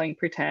sitting and playing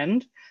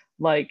pretend,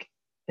 like,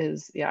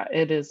 is, yeah,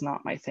 it is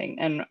not my thing.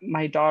 And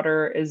my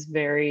daughter is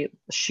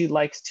she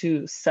likes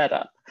to set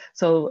up.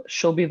 So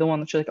she'll be the one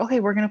that's like, okay,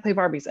 we're going to play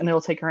Barbies. And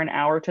it'll take her an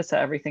hour to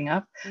set everything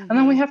up. And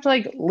then we Mm-hmm. have to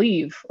like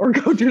leave or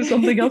go do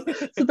something else.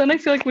 So then I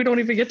feel like we don't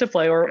even get to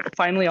play. Or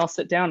finally, I'll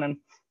sit down and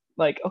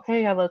like,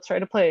 okay, yeah, let's try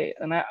to play.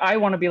 And I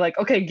want to be like,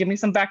 okay, give me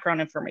some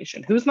background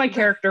information. Who's my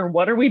character?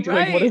 What are we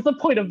doing? What Right. is the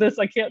point of this?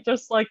 I can't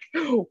just like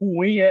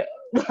wing it.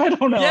 I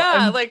don't know.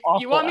 Yeah, I'm like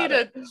you awful want me at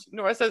it. to,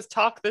 Nora says,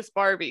 talk this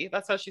Barbie.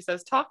 That's how she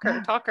says, talk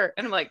her, talk her.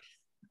 And I'm like,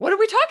 what are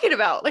we talking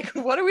about? Like,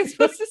 what are we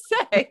supposed to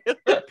say? Like,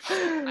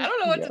 I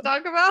don't know what Yeah, to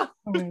talk about.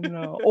 I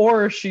know.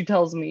 Or she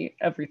tells me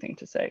everything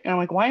to say. And I'm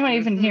like, why am I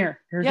even Mm-hmm. here?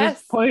 You're just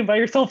Yes. playing by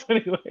yourself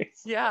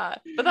anyways. Yeah.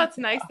 But that's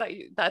nice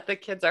that the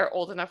kids are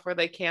old enough where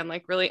they can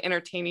like really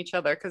entertain each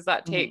other, because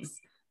that Hmm. takes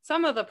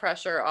some of the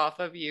pressure off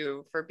of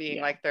you for being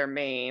Yeah. like their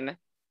main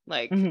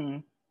like Hmm.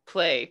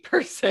 play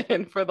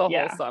person for the whole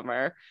Yeah.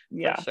 summer, for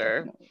Yeah, sure.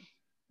 definitely.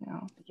 Yeah.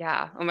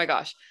 Yeah. Oh my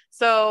gosh.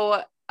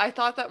 So I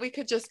thought that we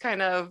could just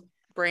kind of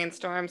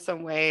brainstorm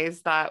some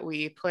ways that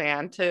we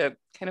plan to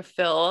kind of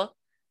fill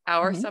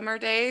our Hmm. summer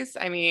days.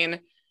 I mean,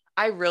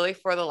 I really,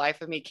 for the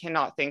life of me,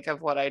 cannot think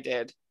of what I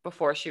did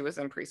before she was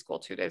in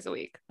preschool 2 days a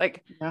week.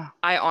 Like, Yeah.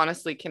 I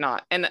honestly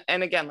cannot. And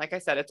again, like I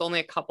said, it's only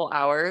a couple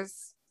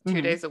hours, two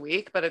Hmm. days a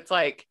week, but it's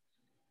like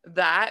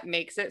that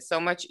makes it so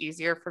much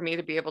easier for me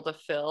to be able to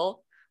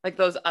fill like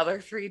those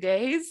other 3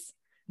 days.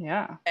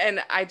 Yeah.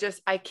 And I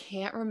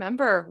can't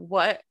remember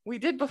what we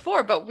did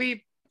before, but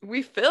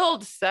we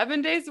filled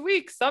 7 days a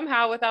week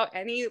somehow without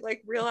any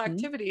like real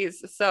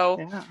activities. So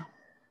Yeah.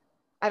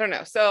 I don't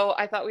know. So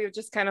I thought we would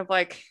just kind of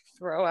like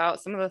throw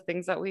out some of the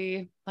things that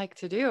we like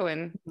to do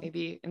and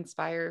maybe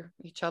inspire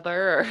each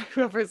other or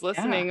whoever's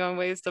listening on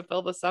ways to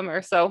fill the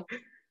summer. So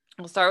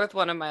I'll start with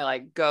one of my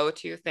like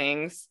go-to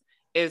things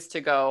is to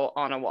go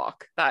on a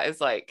walk. That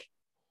is like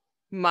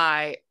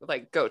my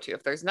like go-to.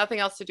 If there's nothing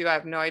else to do, I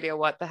have no idea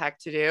what the heck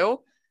to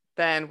do,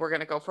 then we're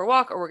going to go for a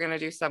walk or we're going to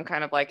do some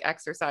kind of like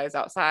exercise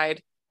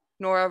outside.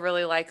 Nora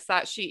really likes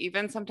that. She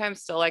even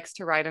sometimes still likes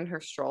to ride in her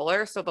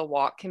stroller. So the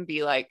walk can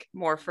be like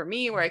more for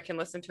me where I can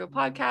listen to a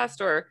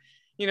podcast or,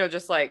 you know,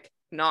 just like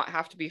not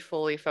have to be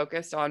fully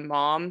focused on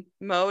mom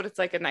mode. It's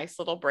like a nice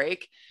little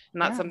break.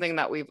 And that's something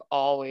that we've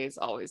always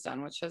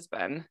done, which has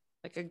been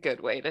like a good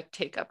way to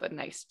take up a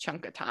nice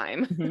chunk of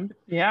time.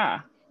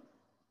 Yeah.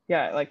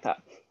 Yeah, I like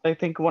that. I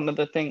think one of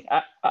the things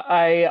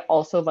I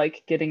also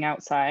like getting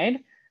outside.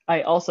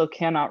 I also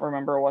cannot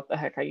remember what the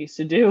heck I used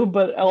to do,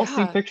 but I'll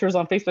see pictures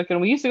on Facebook, and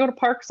we used to go to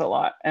parks a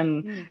lot.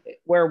 And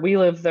where we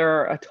live,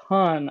 there are a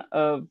ton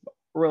of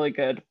really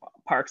good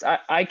parks.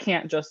 I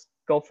can't just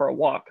go for a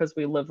walk because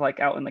we live like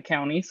out in the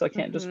county, so I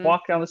can't just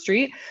walk down the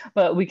street,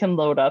 but we can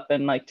load up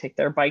and like take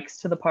their bikes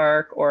to the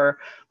park or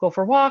go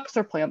for walks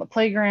or play on the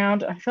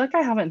playground. I feel like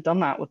I haven't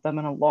done that with them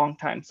in a long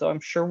time, so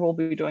I'm sure we'll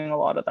be doing a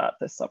lot of that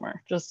this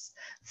summer. Just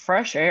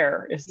fresh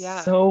air is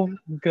so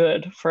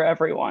good for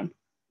everyone.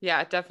 Yeah,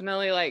 it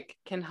definitely like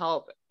can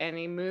help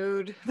any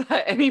mood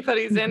that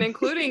anybody's in,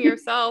 including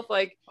yourself.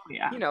 Like,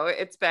 you know,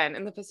 it's been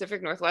in the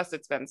Pacific Northwest,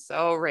 it's been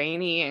so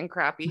rainy and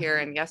crappy here.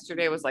 And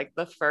yesterday was like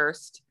the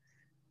first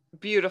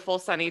beautiful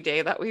sunny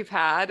day that we've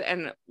had.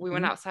 And we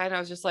went outside and I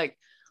was just like,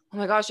 oh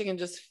my gosh, I can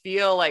just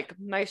feel like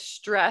my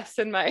stress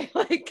and my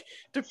like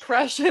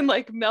depression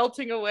like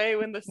melting away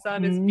when the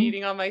sun is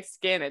beating on my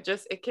skin. It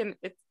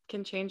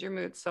can change your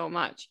mood so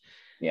much.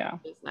 Yeah.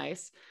 It's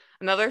nice.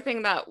 Another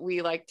thing that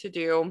we like to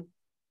do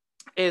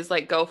is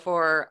like go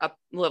for a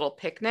little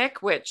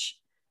picnic, which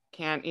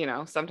can't, you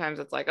know, sometimes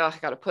it's like, oh, I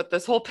got to put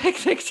this whole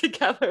picnic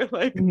together,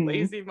 like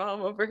lazy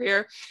mom over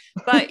here.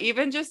 But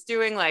even just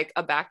doing like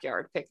a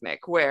backyard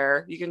picnic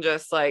where you can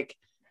just like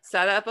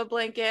set up a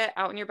blanket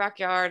out in your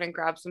backyard and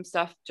grab some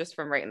stuff just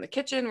from right in the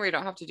kitchen where you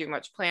don't have to do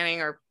much planning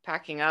or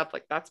packing up.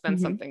 Like that's been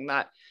something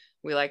that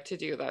we like to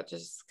do, that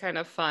just kind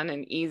of fun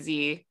and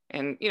easy.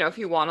 And, you know, if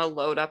you want to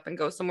load up and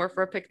go somewhere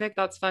for a picnic,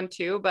 that's fun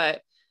too.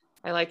 But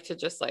I like to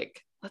just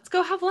like, let's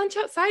go have lunch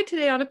outside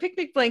today on a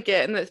picnic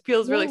blanket. And it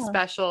feels really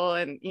special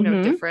and, you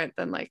know, different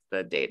than like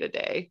the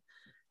day-to-day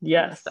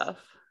stuff.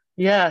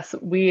 Yes.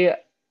 We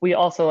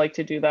also like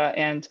to do that.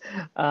 And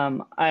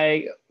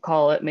I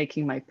call it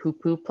making my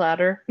poo-poo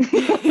platter.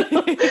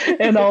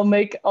 And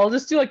I'll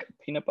just do like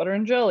peanut butter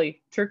and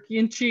jelly, turkey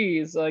and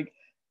cheese, like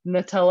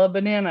Nutella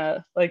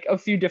banana, like a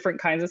few different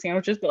kinds of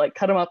sandwiches, but like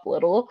cut them up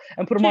little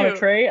and put them on a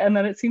tray. And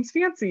then it seems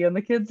fancy and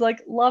the kids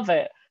like love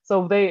it.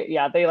 So they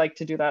like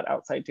to do that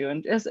outside too.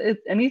 And just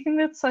anything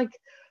that's like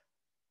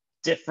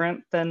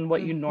different than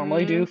what you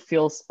normally do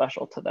feels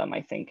special to them,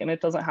 I think. And it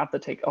doesn't have to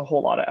take a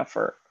whole lot of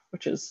effort,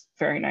 which is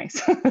very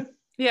nice.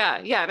 Yeah.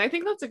 And I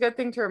think that's a good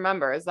thing to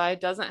remember is that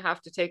it doesn't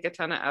have to take a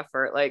ton of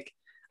effort. Like,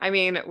 I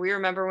mean, we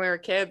remember when we were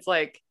kids,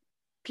 like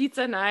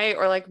pizza night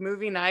or like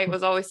movie night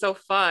was always so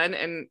fun.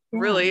 And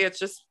really it's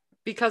just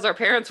because our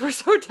parents were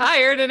so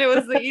tired and it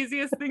was the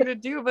easiest thing to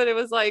do, but it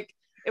was like,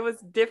 it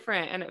was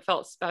different and it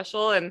felt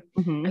special. And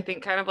I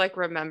think kind of like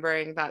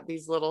remembering that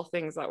these little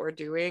things that we're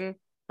doing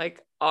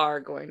like are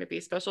going to be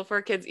special for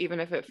our kids,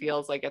 even if it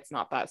feels like it's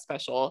not that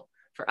special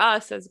for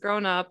us as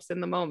grown-ups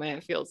in the moment.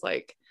 It feels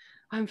like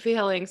I'm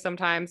failing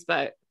sometimes,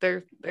 but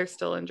they're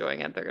still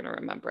enjoying it. They're going to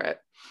remember it.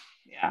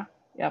 Yeah.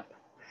 Yep.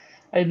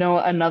 I know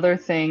another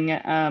thing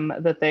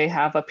that they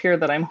have up here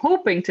that I'm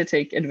hoping to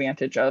take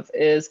advantage of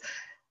is,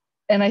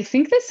 and I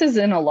think this is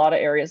in a lot of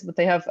areas, but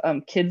they have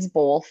kids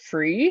bowl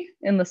free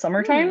in the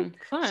summertime.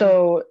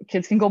 So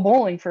kids can go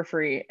bowling for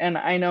free. And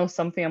I know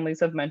some families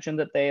have mentioned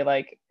that they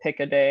like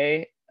pick a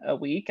day a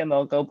week and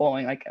they'll go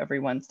bowling like every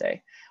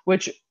Wednesday,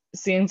 which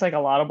seems like a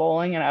lot of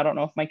bowling. And I don't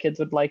know if my kids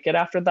would like it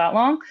after that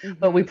long,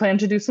 but we plan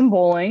to do some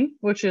bowling,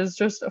 which is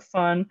just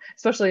fun,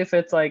 especially if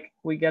it's like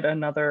we get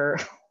another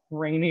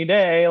rainy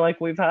day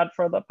like we've had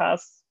for the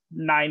past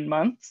 9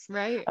 months.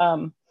 Right.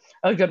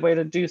 A good way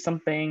to do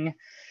something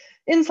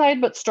inside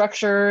but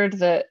structured,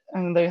 that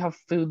they have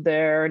food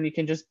there and you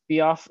can just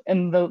be off.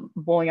 And the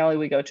bowling alley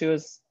we go to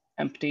is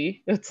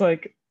empty. It's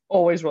like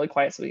always really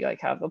quiet, so we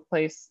like have a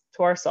place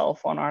to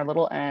ourselves on our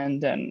little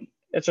end, and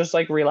it's just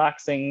like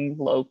relaxing,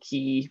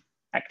 low-key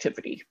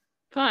activity.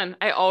 Fun.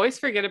 I always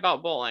forget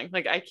about bowling.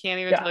 Like I can't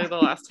even tell you the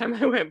last time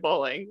I went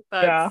bowling.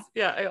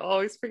 I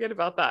always forget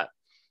about that.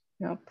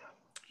 Yep.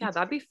 Yeah,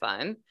 that'd be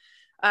fun.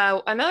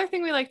 Another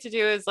thing we like to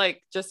do is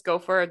like just go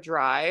for a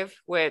drive,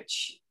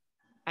 which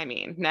I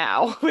mean,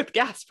 now with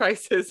gas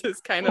prices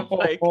is kind of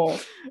like,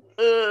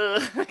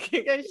 I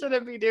think I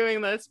shouldn't be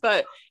doing this,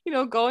 but you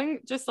know, going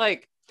just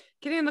like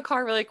getting in the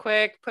car really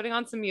quick, putting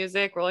on some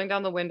music, rolling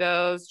down the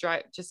windows,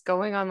 just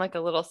going on like a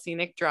little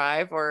scenic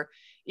drive, or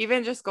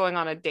even just going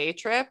on a day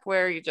trip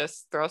where you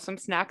just throw some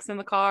snacks in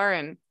the car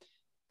and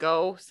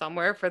go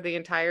somewhere for the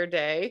entire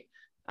day.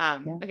 Yeah.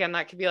 Again,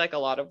 that could be like a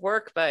lot of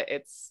work, but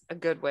it's a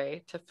good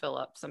way to fill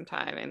up some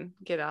time and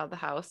get out of the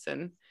house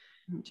and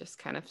just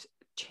kind of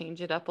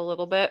change it up a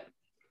little bit.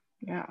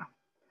 Yeah.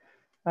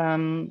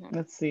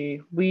 Let's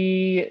see.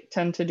 We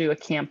tend to do a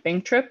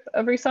camping trip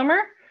every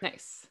summer.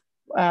 Nice.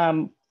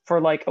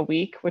 For like a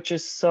week, which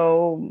is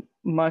so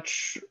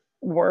much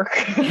work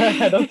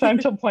ahead of time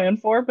to plan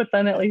for, but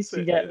then at least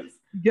you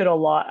get a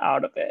lot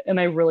out of it. And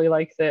I really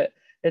like that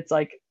it's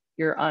like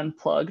you're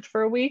unplugged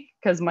for a week,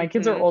 because my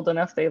kids are old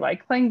enough, they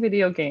like playing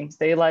video games,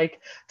 they like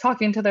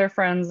talking to their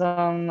friends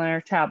on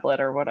their tablet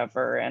or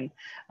whatever, and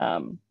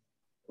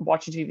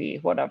watching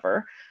TV,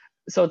 whatever.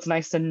 So it's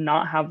nice to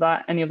not have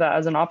that, any of that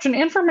as an option,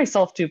 and for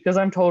myself too, because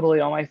I'm totally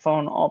on my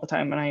phone all the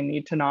time and I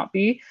need to not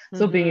be.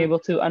 So being able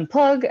to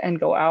unplug and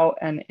go out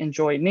and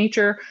enjoy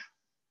nature,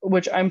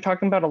 which I'm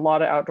talking about a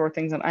lot of outdoor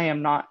things, and I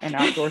am not an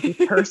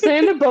outdoorsy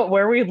person, but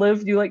where we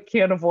live, you like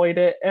can't avoid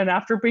it. And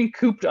after being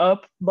cooped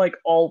up like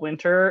all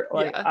winter,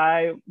 like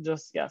I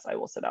just, yes, I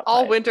will sit outside.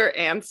 All winter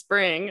and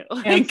spring.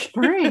 And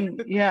spring,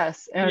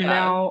 yes. And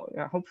now,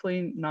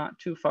 hopefully not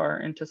too far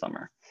into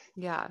summer.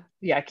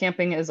 Yeah,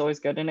 camping is always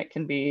good, and it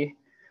can be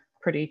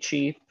pretty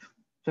cheap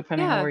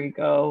depending on where you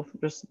go.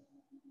 Just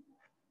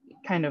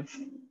kind of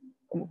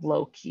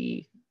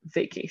low-key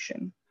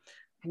vacation.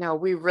 I know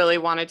we really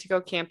wanted to go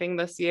camping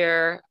this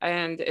year,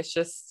 and it's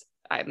just,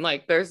 I'm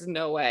like, there's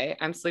no way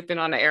I'm sleeping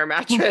on an air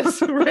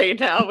mattress right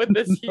now with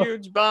this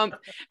huge bump.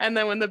 And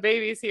then when the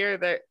baby's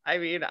here, I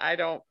mean, I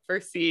don't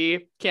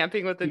foresee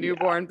camping with a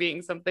newborn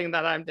being something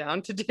that I'm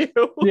down to do.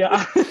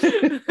 Yeah.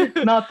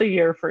 Not the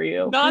year for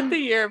you. Not the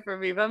year for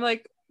me. But I'm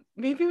like,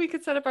 maybe we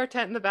could set up our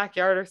tent in the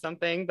backyard or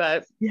something.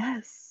 But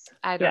yes,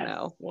 I don't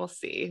know. We'll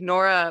see.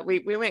 Nora, we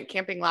went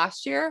camping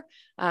last year.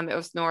 It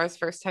was Nora's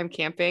first time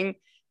camping,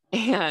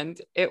 and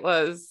it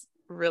was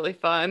really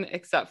fun,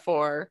 except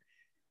for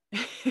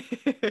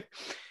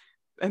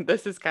and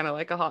this is kind of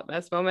like a hot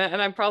mess moment,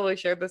 and I probably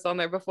shared this on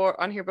here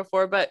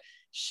before, but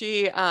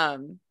she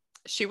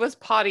was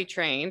potty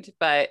trained,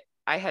 but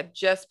I had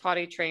just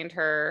potty trained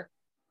her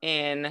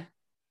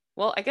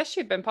well, I guess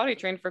she'd been potty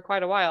trained for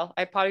quite a while.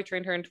 I potty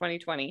trained her in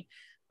 2020,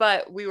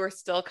 but we were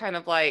still kind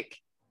of like,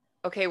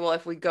 okay, well,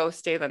 if we go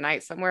stay the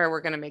night somewhere,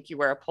 we're going to make you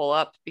wear a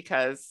pull-up,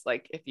 because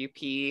like if you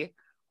pee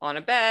on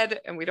a bed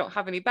and we don't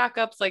have any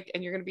backups, like,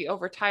 and you're going to be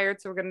overtired,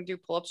 so we're going to do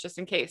pull-ups just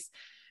in case.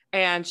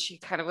 And she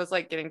kind of was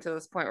like getting to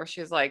this point where she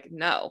was like,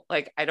 no,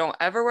 like, I don't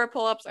ever wear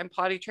pull-ups. I'm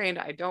potty trained.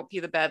 I don't pee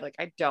the bed. Like,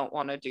 I don't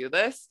want to do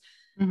this.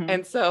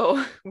 And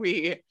so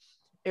it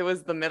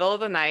was the middle of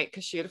the night,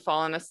 because she had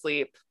fallen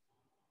asleep.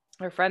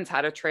 Her friends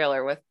had a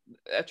trailer,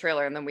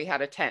 and then we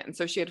had a tent. And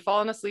so she had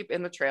fallen asleep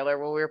in the trailer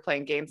while we were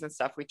playing games and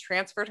stuff. We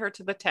transferred her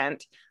to the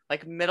tent,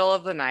 like middle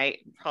of the night,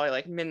 probably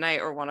like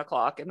midnight or 1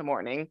 o'clock in the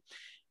morning.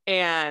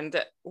 And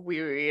we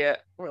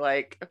were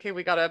like, okay,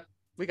 we gotta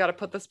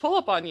put this pull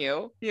up on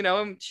you,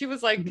 and she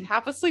was like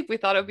half asleep. We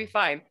thought it would be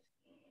fine.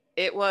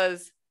 It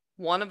was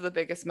one of the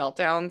biggest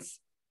meltdowns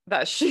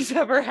that she's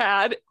ever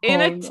had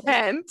in a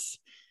tent,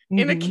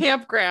 in a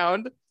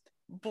campground,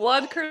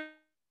 blood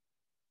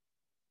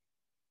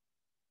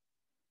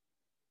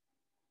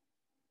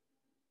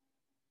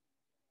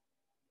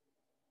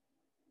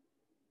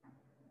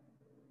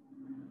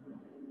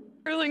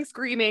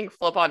screaming,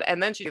 flip on.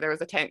 And then there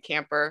was a tent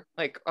camper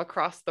like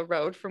across the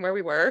road from where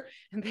we were,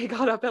 and they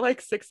got up at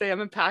like 6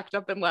 a.m. and packed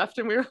up and left.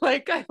 And we were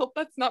like, I hope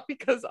that's not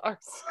because our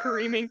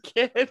screaming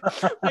kid.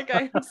 Like,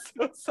 I am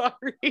so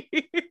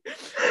sorry.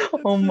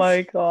 Oh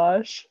my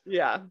gosh.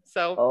 Yeah.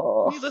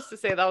 So needless to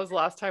say, that was the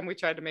last time we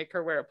tried to make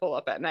her wear a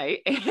pull-up at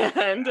night,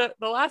 and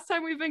the last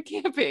time we've been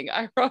camping,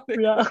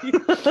 ironically.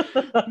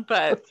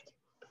 But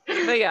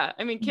yeah,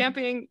 I mean,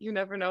 camping, you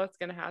never know what's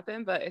going to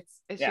happen, but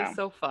it's just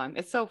so fun.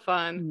 It's so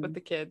fun with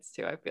the kids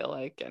too, I feel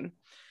like. And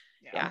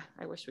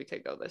I wish we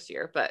could go this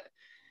year, but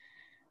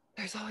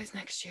there's always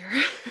next year.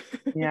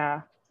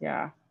 Yeah.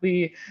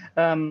 We,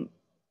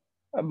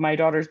 my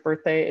daughter's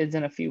birthday is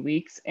in a few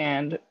weeks,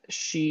 and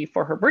she,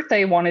 for her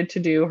birthday, wanted to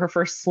do her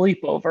first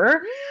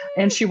sleepover,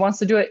 and she wants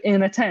to do it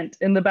in a tent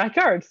in the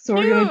backyard. So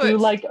we're going to do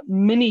like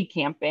mini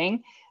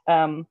camping,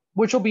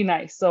 which will be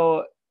nice.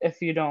 So if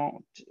you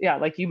don't,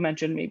 like you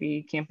mentioned,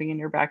 maybe camping in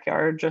your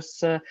backyard, just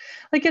to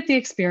like get the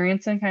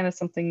experience and kind of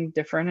something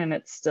different.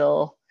 And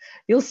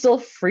you'll still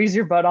freeze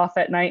your butt off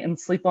at night and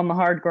sleep on the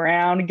hard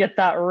ground and get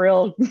that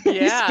real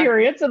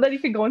experience. And then you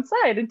can go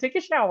inside and take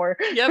a shower.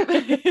 Yep.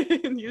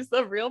 And use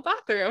the real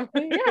bathroom.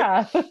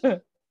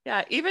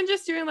 Yeah. Even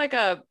just doing like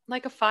a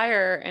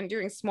fire and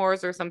doing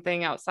s'mores or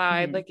something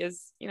outside, like,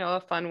 is, a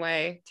fun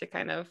way to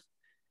kind of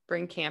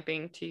bring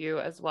camping to you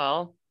as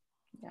well.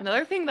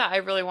 Another thing that I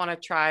really want to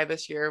try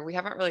this year, we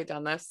haven't really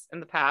done this in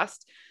the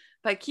past,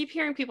 but I keep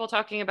hearing people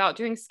talking about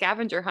doing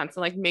scavenger hunts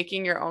and like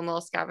making your own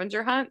little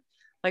scavenger hunt,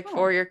 like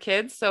for your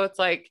kids. So it's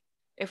like,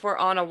 if we're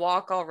on a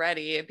walk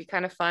already, it'd be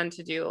kind of fun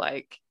to do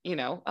like,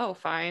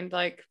 find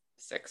like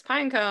 6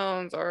 pine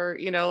cones or,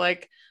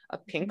 like a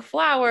pink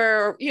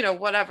flower or,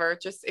 whatever.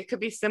 Just it could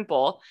be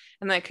simple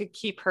and that could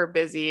keep her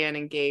busy and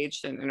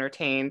engaged and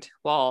entertained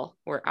while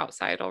we're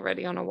outside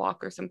already on a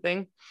walk or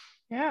something.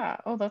 Yeah.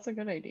 Oh, that's a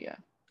good idea.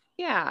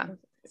 Yeah.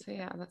 So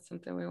yeah, that's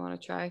something we want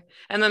to try.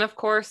 And then of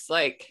course,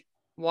 like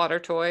water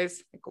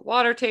toys, like a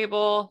water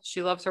table.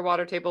 She loves her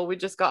water table. We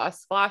just got a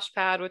splash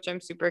pad, which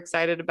I'm super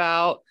excited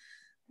about.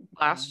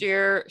 Last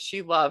year,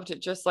 she loved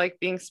just like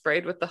being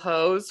sprayed with the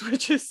hose,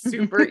 which is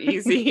super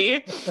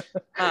easy.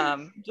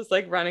 Just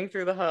like running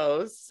through the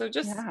hose. So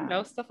just,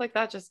 Yeah. stuff like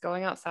that, just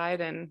going outside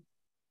and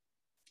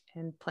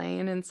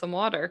playing in some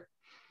water.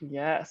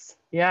 Yes.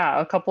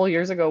 Yeah. A couple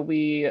years ago,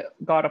 we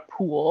got a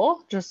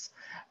pool.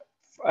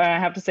 I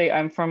have to say,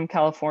 I'm from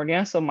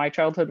California, so my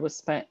childhood was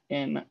spent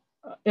in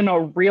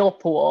a real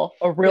pool,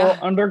 a real Yeah.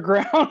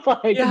 underground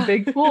like Yeah.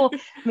 big pool,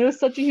 and it was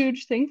such a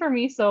huge thing for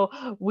me. So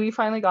we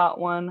finally got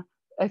one.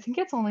 I think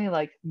it's only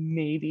like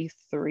maybe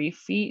 3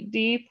 feet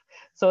deep,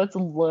 so it's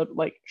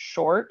like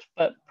short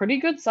but pretty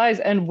good size,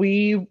 and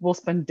we will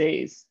spend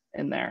days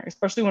in there,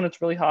 especially when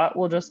it's really hot.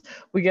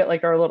 We get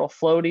like our little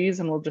floaties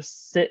and we'll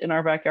just sit in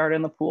our backyard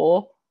in the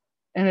pool,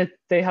 and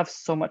they have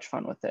so much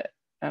fun with it.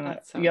 And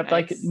That's so you have to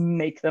like nice.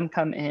 make them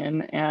come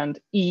in and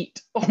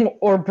eat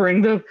or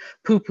bring the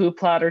poo poo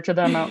platter to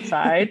them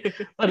outside.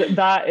 But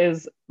that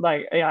is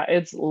like, yeah,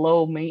 it's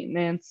low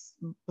maintenance.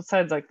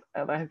 Besides, like,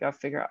 I got to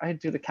figure out, I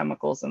do the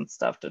chemicals and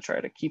stuff to try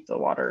to keep the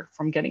water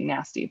from getting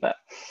nasty.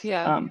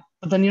 Yeah.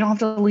 But then you don't have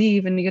to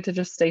leave and you get to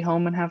just stay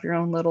home and have your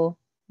own little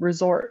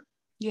resort.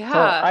 So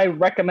Yeah. I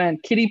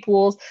recommend kiddie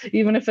pools,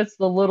 even if it's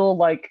the little,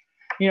 like,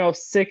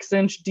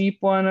 6-inch deep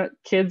one,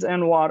 kids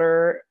and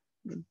water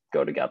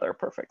go together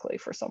perfectly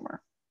for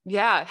summer.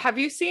 Yeah. Have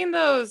you seen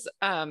those?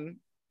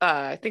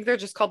 I think they're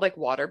just called like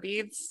water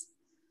beads.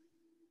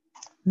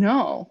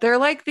 No. They're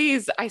like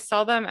these, I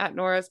saw them at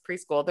Nora's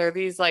preschool. They're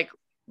these like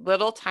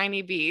little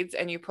tiny beads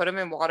and you put them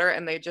in water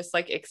and they just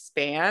like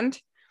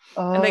expand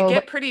and they Oh,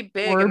 get like pretty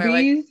big and they're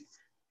like, Orbeez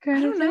I kind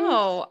of don't things?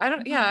 know.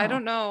 I Oh.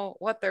 don't know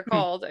what they're Hmm.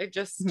 called.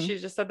 Hmm. She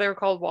just said they were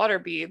called water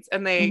beads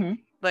and they Hmm.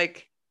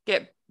 like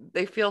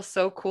they feel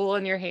so cool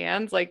in your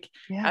hands, like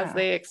as Yeah,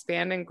 they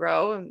expand and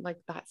grow. And like,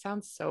 that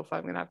sounds so fun.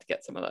 I'm gonna have to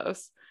get some of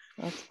those.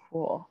 that's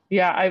cool.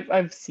 Yeah,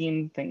 I've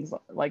seen things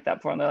like that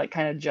before, and they're like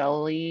kind of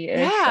jelly-ish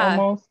Yeah.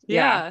 almost. Yeah.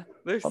 Yeah.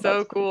 They're Oh, so that's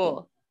pretty cool.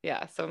 cool.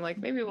 Yeah. So I'm like,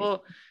 maybe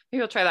we'll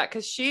try that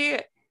because she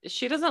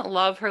doesn't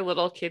love her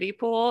little kiddie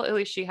pool. At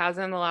least she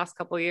hasn't in the last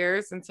couple of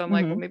years. And so I'm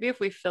like, well, Hmm. maybe if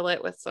we fill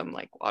it with some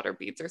like water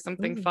beads or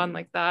something fun Ooh,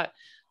 like that,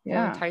 will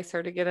yeah. entice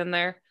her to get in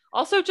there.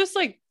 Also, just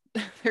like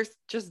there's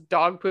just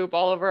dog poop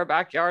all over our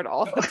backyard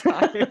all the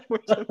time,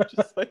 which I'm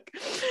just like,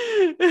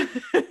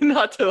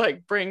 not to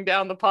like bring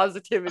down the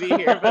positivity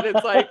here, but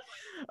it's like,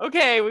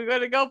 okay, we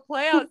gotta go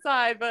play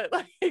outside, but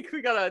like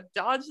we gotta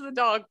dodge the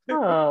dog poop.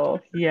 Oh,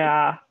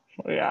 yeah.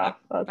 Yeah, Yeah,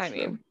 I that's true.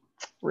 mean,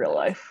 Real that's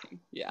life.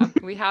 yeah.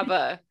 We have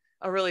a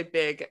really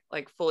big,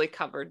 like fully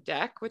covered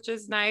deck, which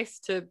is nice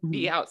to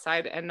be Mhm.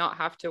 outside and not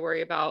have to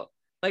worry about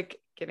like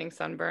getting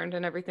sunburned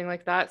and everything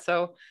like that.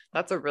 So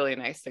that's a really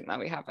nice thing that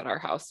we have at our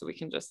house. So we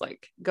can just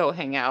like go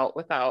hang out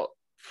without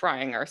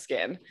frying our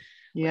skin,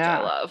 which I Yeah.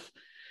 love.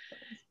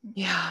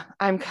 Yeah,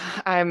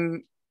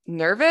 I'm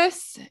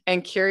nervous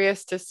and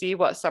curious to see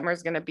what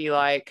summer's going to be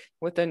like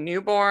with a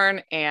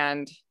newborn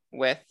and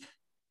with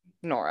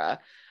Nora.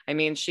 I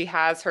mean, she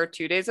has her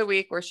 2 days a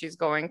week where she's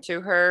going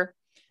to her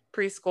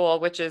preschool,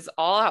 which is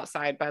all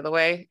outside, by the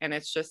way. And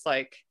it's just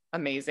like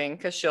amazing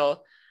because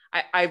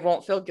I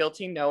won't feel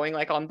guilty knowing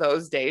like on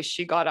those days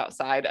she got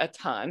outside a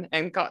ton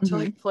and got to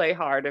Hmm. like play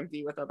hard and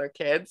be with other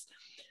kids.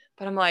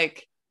 But I'm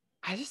like,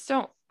 I just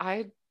don't,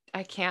 I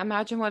can't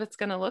imagine what it's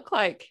going to look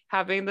like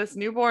having this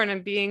newborn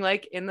and being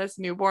like in this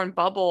newborn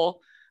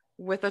bubble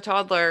with a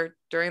toddler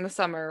during the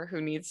summer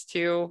who needs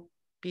to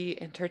be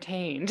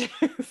entertained.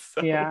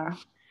 So Yeah.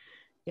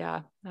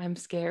 yeah, I'm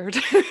scared.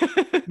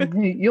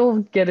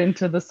 You'll get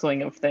into the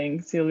swing of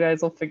things. You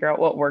guys will figure out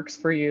what works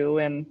for you,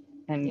 and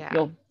Yeah.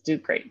 you'll do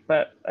great.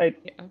 But I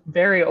Yeah.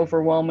 very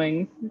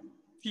overwhelming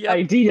Yep.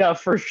 idea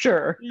for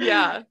sure.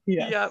 Yeah.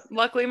 Yes. Yep.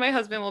 Luckily, my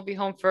husband will be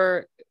home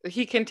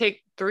he can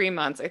take 3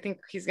 months. I think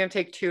he's going to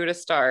take 2 to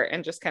start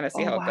and just kind of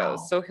see Oh how it goes.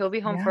 wow. So he'll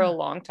be home for a Yeah.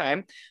 long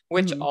time,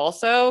 which Hmm.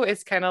 also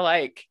is kind of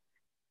like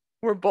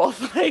we're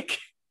both like,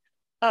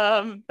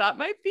 that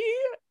might be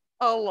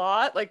a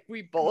lot. Like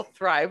we both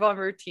thrive on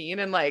routine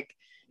and like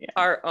Yeah.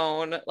 our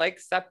own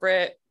like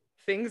separate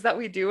things that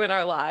we do in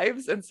our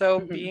lives. And so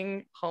Hmm.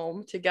 being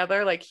home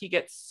together, like he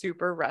gets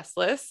super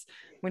restless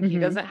when he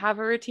Hmm. doesn't have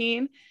a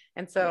routine.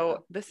 And Yeah.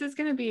 so this is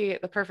going to be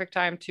the perfect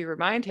time to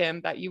remind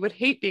him that you would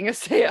hate being a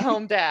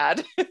stay-at-home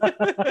dad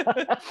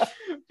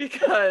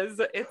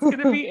because it's going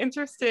to be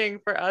interesting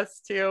for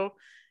us to,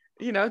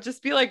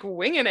 just be like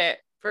winging it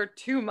for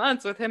 2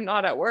 months with him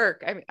not at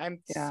work.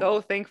 I'm Yeah.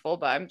 so thankful,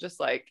 but I'm just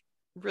like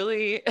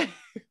really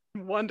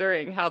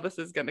wondering how this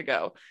is going to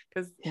go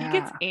because he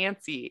gets Yeah.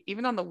 antsy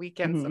even on the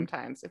weekends. Hmm.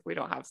 Sometimes if we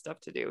don't have stuff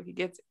to do, he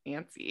gets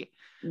antsy.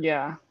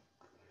 Yeah.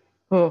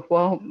 Oh,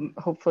 well,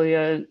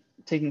 hopefully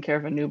taking care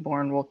of a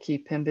newborn will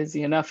keep him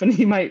busy enough, and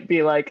he might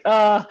be like,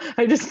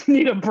 I just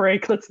need a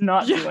break. Let's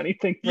not Yeah. do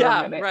anything for a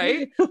Yeah, minute.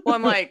 right. Well,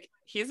 I'm like,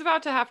 he's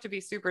about to have to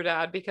be super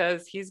dad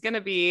because he's going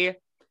to be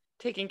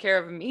taking care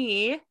of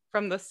me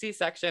from the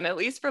C-section, at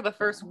least for the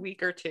first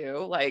week or two.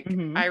 Like,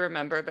 Hmm. I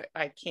remember that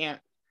I can't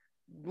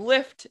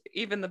lift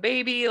even the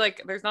baby.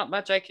 Like, there's not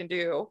much I can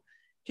do.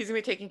 He's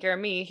going to be taking care of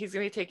me. He's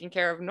going to be taking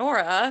care of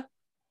Nora.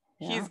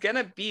 Yeah. He's going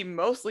to be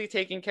mostly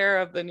taking care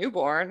of the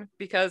newborn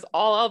because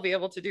all I'll be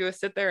able to do is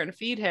sit there and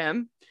feed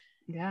him.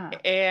 Yeah.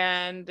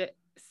 And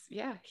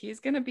yeah, he's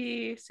going to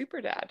be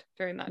super dad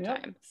during that Yep.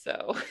 time.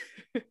 So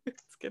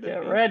it's going to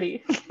Get be,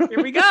 ready.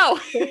 here we go.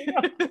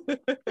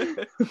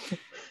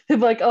 He'd be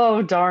like,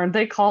 oh, darn,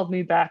 they called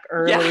me back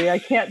early. Yeah. I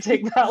can't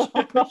take that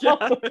long Yeah.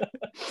 off.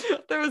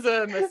 There was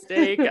a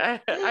mistake.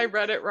 I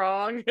read it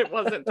wrong. It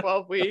wasn't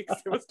 12 weeks.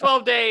 It was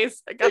 12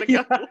 days. I gotta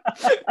go.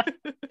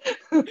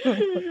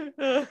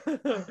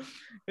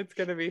 It's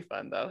gonna be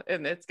fun though.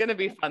 And it's gonna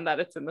be fun that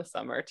it's in the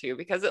summer too,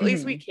 because at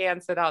least we Mhm.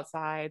 can sit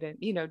outside and,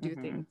 you know, do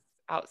Mhm. things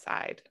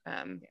outside.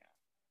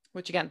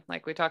 Which again,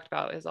 like we talked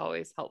about, is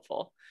always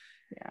helpful.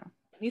 Yeah.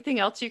 Anything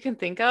else you can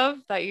think of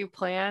that you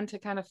plan to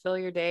kind of fill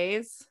your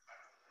days?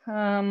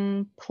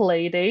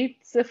 Play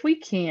dates if we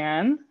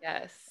can.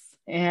 Yes.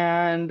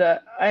 And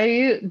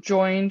I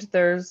joined,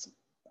 there's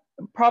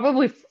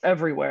probably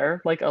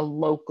everywhere, like a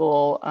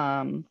local,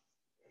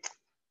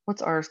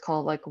 what's ours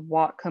called? Like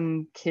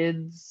Whatcom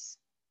Kids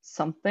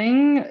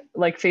something,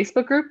 like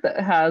Facebook group that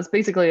has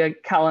basically a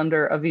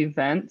calendar of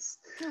events.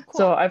 Oh,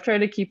 So cool. I've tried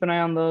to keep an eye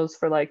on those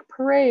for like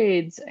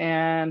parades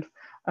and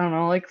I don't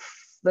know, like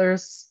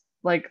there's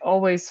like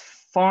always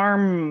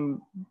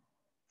farm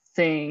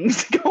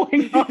things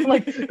going on,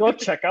 like go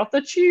check out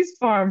the cheese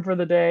farm for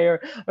the day or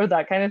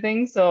that kind of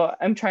thing. So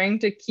I'm trying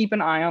to keep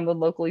an eye on the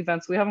local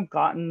events. We haven't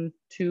gotten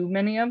too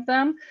many of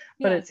them,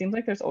 but Yeah. it seems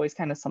like there's always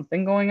kind of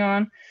something going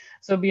on.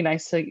 So it'd be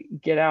nice to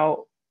get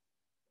out.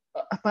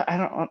 But I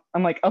don't,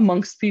 I'm like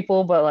amongst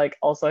people, but like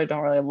also I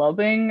don't really love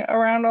being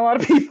around a lot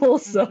of people.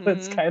 So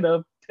it's Mm-hmm. kind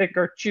of pick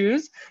or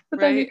choose. But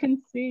then you Right.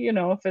 can see, you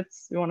know, if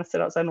it's you want to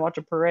sit outside and watch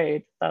a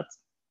parade, that's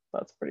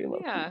pretty low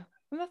key. Yeah.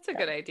 Well, that's a Yeah.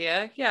 good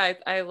idea. Yeah,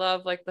 I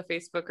love like the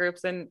Facebook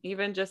groups and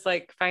even just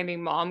like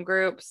finding mom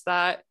groups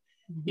that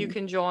you Mhm.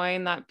 can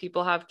join that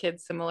people have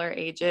kids similar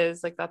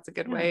ages. Like that's a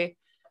good Yeah. way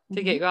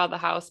to get Mhm. you out of the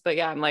house. But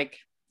yeah,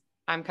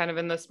 I'm kind of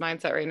in this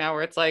mindset right now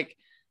where it's like,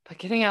 but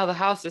getting out of the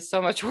house is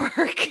so much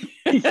work.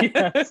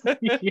 Yes.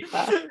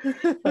 Yeah.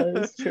 That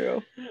is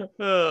true.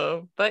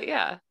 Oh, but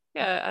yeah,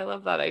 yeah, I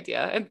love that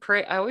idea. And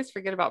I always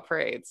forget about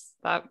parades.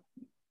 That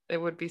it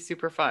would be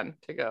super fun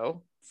to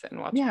go sit and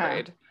watch a Yeah.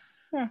 parade.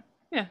 Yeah.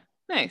 Yeah,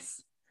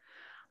 nice.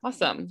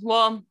 Awesome.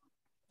 Well,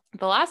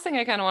 the last thing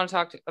I kind of want to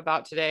talk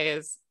about today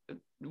is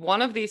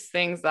one of these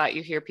things that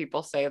you hear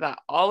people say that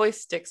always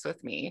sticks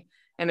with me.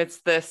 And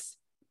it's this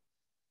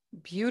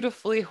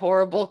beautifully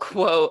horrible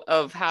quote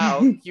of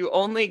how you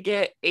only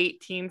get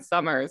 18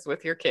 summers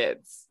with your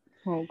kids.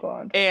 Oh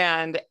God.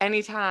 And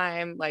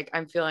anytime like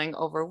I'm feeling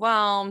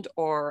overwhelmed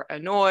or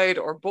annoyed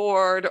or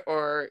bored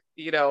or,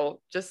 you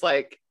know, just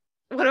like,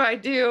 what do I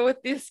do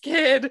with this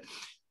kid?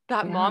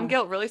 That mom Yeah.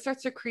 guilt really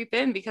starts to creep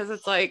in because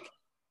it's like,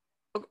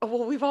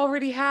 well, we've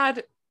already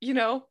had, you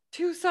know,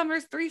 2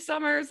 summers, 3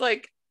 summers.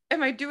 Like,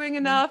 am I doing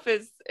enough? Am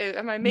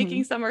I Mm-hmm.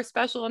 making summer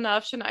special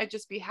enough? Shouldn't I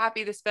just be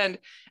happy to spend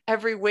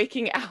every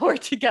waking hour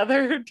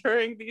together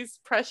during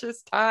these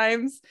precious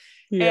times?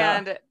 Yeah.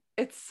 And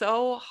it's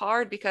so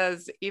hard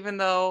because even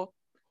though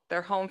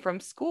they're home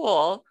from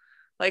school,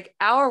 like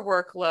our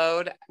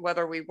workload,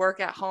 whether we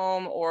work at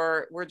home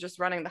or we're just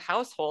running the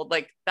household,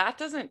 like that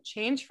doesn't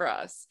change for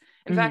us.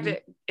 In fact,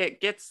 Mm-hmm. it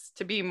gets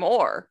to be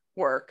more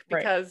work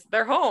Right. because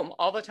they're home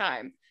all the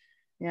time.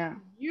 Yeah.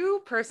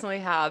 You personally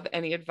have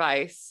any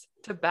advice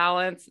to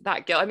balance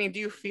that guilt? I mean,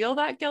 do you feel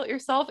that guilt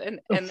yourself? And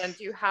then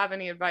do you have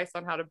any advice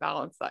on how to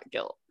balance that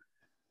guilt?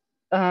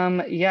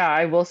 Yeah,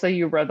 I will say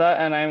you read that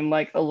and I'm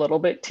like a little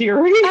bit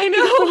teary I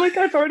because I'm know. like,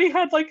 I've already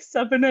had like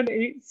 7 and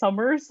 8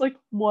 summers. Like,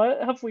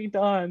 what have we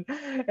done?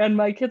 And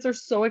my kids are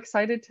so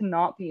excited to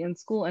not be in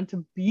school and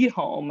to be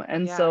home.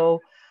 And Yeah.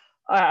 so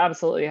I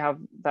absolutely have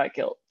that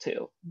guilt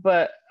too.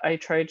 But I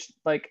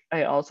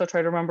also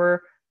try to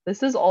remember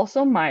this is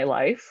also my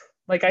life.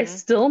 Like, I Mm-hmm.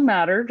 still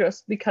matter.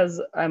 Just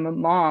because I'm a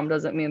mom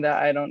doesn't mean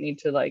that I don't need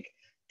to like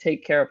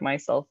take care of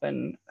myself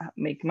and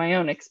make my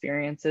own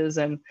experiences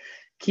and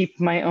keep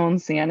my own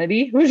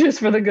sanity, which is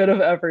for the good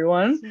of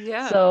everyone.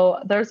 Yeah. So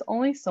there's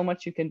only so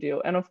much you can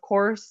do. And of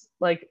course,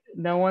 like,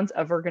 no one's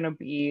ever going to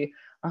be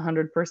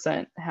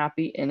 100%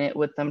 happy in it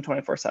with them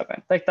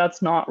 24/7. Like,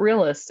 that's not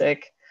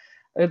realistic.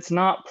 It's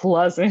not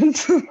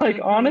pleasant. Like,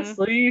 Mm-hmm.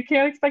 honestly, you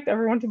can't expect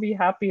everyone to be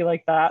happy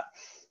like that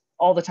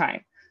all the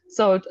time.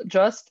 So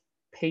just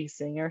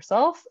pacing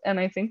yourself. And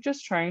I think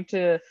just trying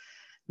to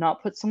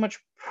not put so much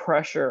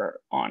pressure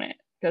on it.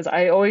 Because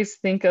I always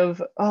think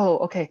of, oh,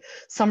 okay,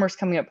 summer's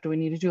coming up. Do we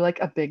need to do like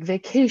a big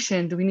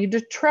vacation? Do we need to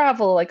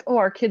travel? Like, oh,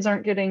 our kids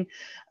aren't getting,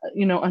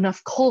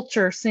 enough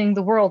culture, seeing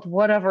the world,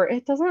 whatever.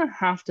 It doesn't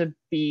have to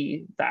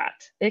be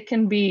that. It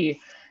can be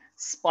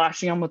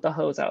splashing them with the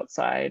hose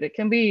outside. It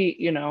can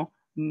be,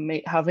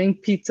 having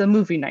pizza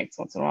movie nights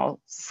once in a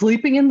while,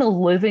 sleeping in the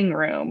living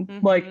room,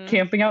 like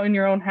camping out in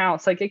your own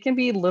house. Like it can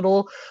be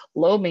little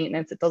low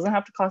maintenance. It doesn't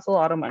have to cost a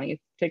lot of money,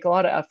 take a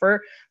lot of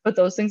effort, but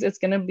those things, it's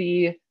going to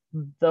be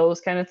those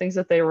kind of things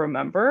that they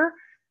remember.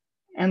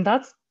 And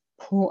that's,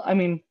 I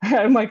mean,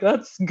 I'm like,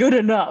 that's good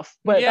enough,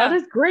 but that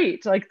is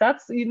great. Like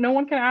that's, no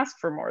one can ask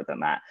for more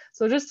than that.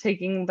 So just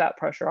taking that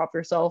pressure off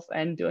yourself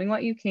and doing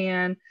what you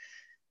can,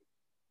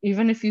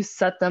 even if you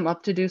set them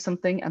up to do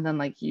something and then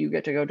like you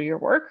get to go do your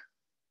work,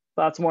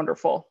 that's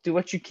wonderful. Do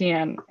what you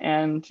can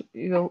and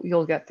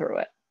you'll get through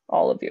it,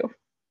 all of you.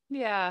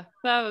 Yeah,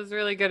 that was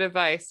really good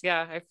advice.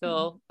 Yeah, I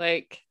feel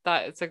like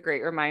that it's a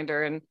great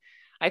reminder. And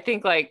I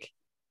think like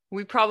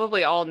we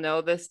probably all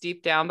know this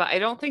deep down, but I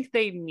don't think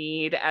they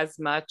need as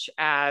much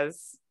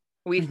as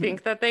we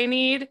think that they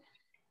need,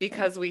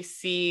 because we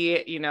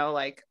see,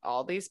 like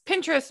all these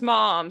Pinterest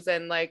moms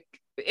and like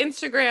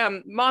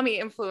Instagram mommy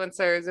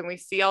influencers, and we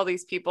see all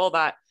these people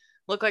that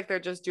look like they're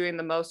just doing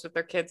the most with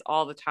their kids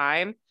all the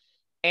time.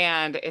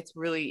 And it's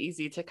really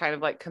easy to kind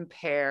of like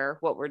compare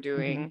what we're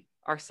doing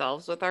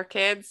ourselves with our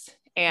kids.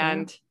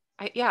 And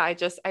I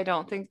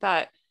don't think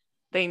that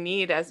they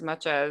need as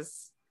much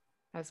as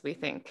we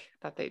think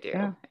that they do.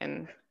 Yeah.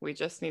 And we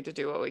just need to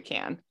do what we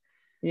can.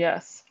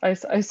 Yes.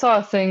 I saw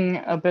a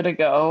thing a bit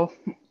ago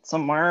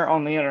somewhere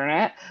on the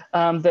internet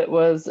that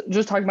was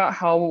just talking about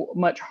how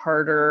much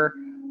harder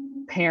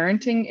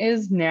parenting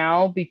is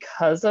now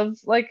because of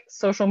like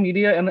social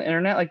media and the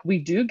internet. Like we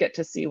do get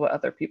to see what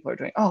other people are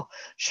doing. Oh,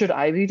 should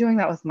I be doing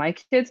that with my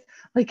kids?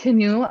 Like, can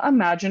you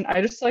imagine?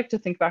 I just like to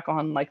think back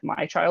on like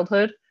my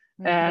childhood.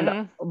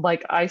 And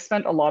like I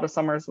spent a lot of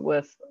summers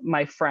with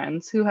my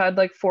friends who had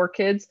like 4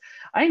 kids.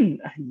 I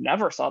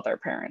never saw their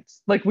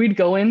parents. Like we'd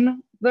go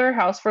in their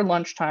house for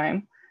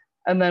lunchtime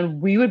and then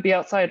we would be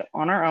outside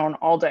on our own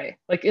all day,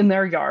 like in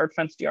their yard,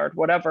 fenced yard,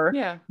 whatever.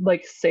 Yeah.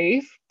 Like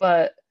safe,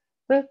 but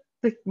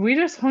we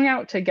just hung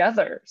out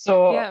together.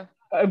 So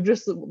I've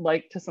just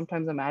like to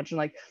sometimes imagine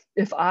like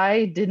if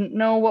I didn't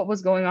know what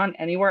was going on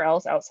anywhere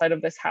else outside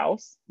of this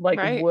house,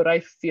 like would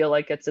I feel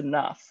like it's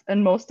enough?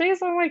 And most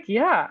days I'm like,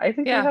 yeah, I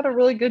think we had a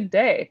really good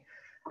day.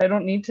 I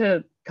don't need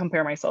to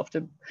compare myself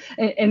to,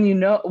 and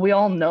we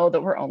all know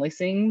that we're only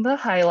seeing the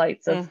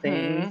highlights of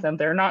things, and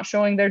they're not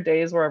showing their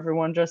days where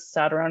everyone just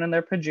sat around in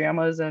their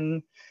pajamas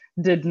and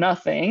did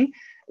nothing.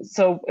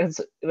 So it's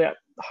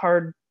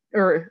hard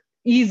or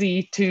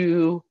easy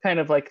to kind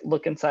of like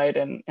look inside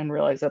and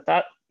realize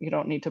that you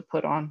don't need to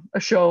put on a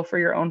show for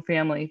your own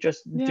family.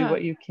 Just do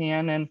what you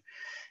can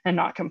and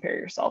not compare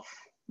yourself.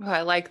 Oh,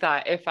 I like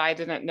that. If I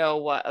didn't know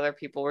what other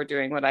people were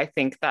doing, would I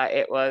think that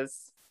it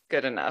was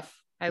good enough?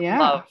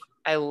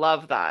 I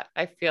love that.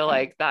 I feel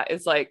like that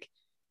is like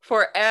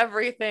for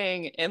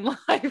everything in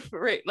life,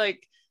 right?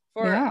 Like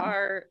for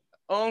our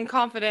own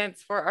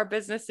confidence, for our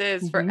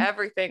businesses, for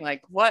everything.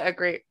 Like what a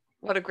great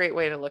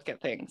way to look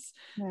at things,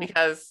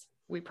 because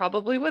we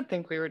probably would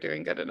think we were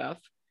doing good enough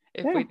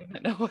if we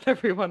didn't know what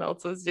everyone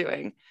else was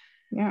doing.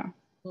 Yeah.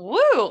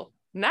 Woo!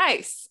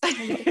 Nice.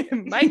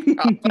 Mic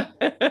drop.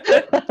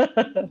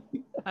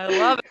 I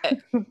love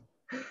it.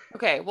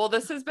 Okay, well,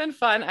 this has been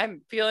fun.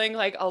 I'm feeling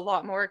like a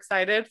lot more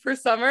excited for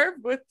summer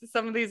with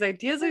some of these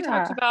ideas we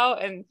talked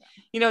about, and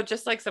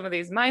just like some of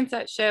these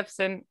mindset shifts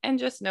and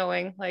just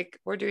knowing like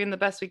we're doing the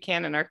best we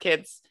can, and our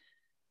kids,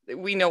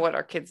 we know what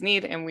our kids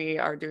need, and we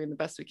are doing the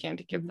best we can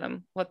to give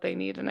them what they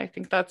need. And I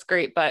think that's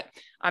great, but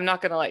I'm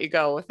not going to let you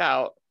go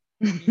without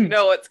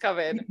what's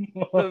coming.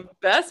 The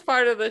best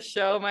part of the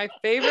show, my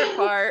favorite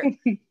part,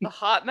 the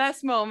hot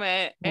mess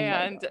moment.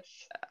 And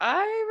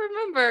I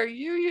remember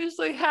you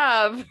usually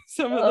have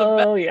some of the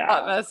best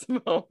hot mess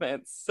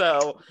moments.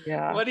 So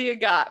what do you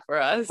got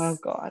for us? Oh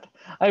God.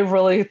 I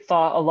really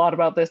thought a lot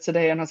about this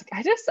today, and I was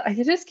like, I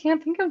just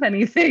can't think of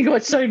anything,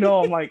 which I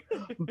know I'm like,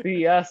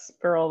 BS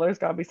girl, there's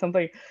gotta be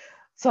something.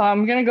 So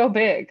I'm gonna go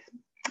big.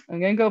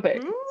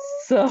 Ooh.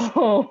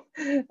 So,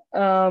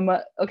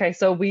 okay.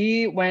 So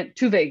we went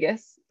to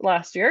Vegas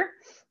last year,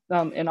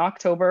 in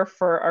October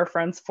for our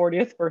friend's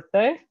 40th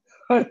birthday.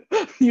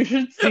 You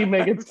should see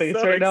Megan's face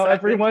right now,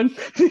 everyone,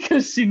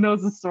 because she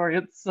knows the story.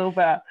 It's so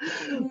bad.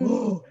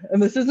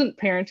 And this isn't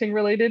parenting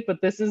related,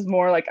 but this is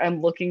more like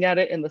I'm looking at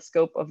it in the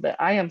scope of that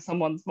I am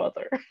someone's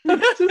mother.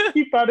 Just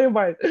keep that in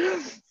mind.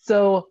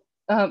 So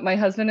my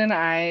husband and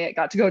I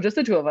got to go, just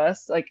the 2 of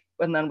us,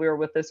 and then we were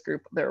with this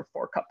group. There were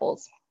 4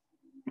 couples.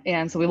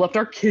 And so we left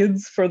our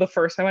kids for the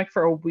first time,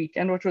 for a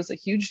weekend, which was a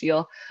huge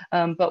deal.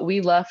 But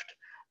we left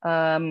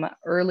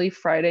early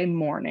Friday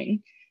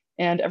morning,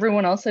 and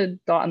everyone else had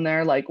gotten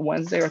there like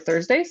Wednesday or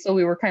Thursday. So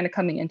we were kind of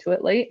coming into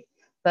it late,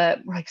 but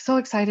we're so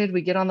excited.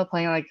 We get on the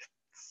plane like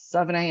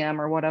 7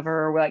 a.m. or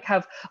whatever. We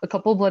have a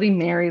couple Bloody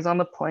Marys on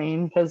the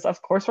plane because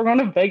of course we're going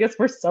to Vegas.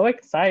 We're so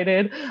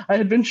excited. I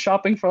had been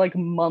shopping for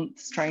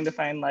months trying to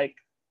find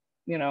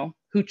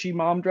hoochie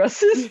mom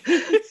dresses.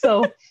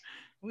 So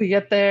we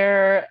get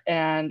there,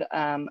 and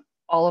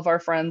all of our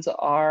friends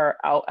are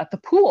out at the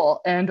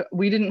pool, and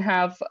we didn't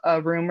have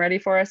a room ready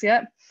for us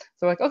yet.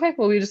 So like, okay,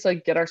 well, we just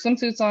like get our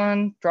swimsuits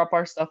on, drop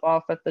our stuff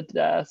off at the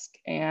desk,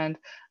 and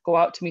go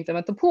out to meet them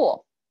at the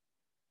pool.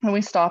 And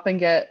we stop and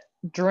get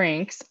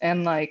drinks,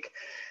 and like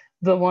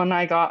the one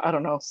I got, I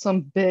don't know,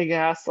 some big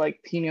ass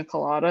like pina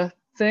colada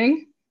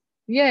thing.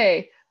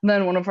 Yay. And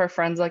then one of our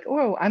friends like,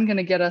 oh, I'm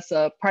gonna get us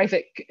a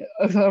private.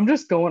 I'm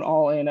just going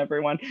all in,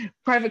 everyone.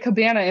 Private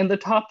cabana in the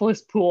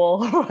topless pool.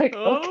 Like,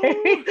 okay,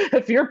 Oh.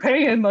 if you're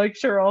paying, like,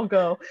 sure, I'll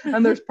go.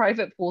 And there's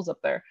private pools up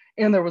there,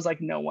 and there was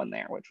like no one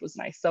there, which was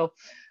nice. So,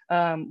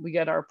 we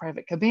get our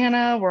private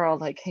cabana. We're all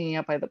like hanging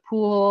out by the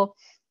pool.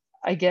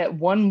 I get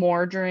one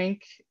more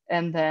drink,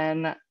 and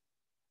then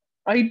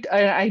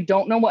I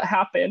don't know what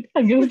happened.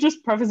 I'm gonna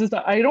just preface this.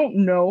 I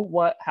don't know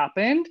what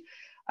happened.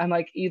 I'm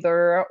like,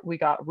 either we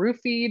got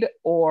roofied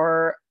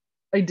or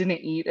I didn't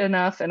eat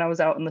enough and I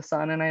was out in the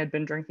sun and I had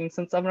been drinking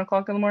since 7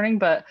 o'clock in the morning.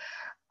 But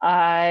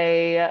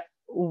I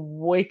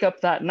wake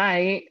up that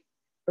night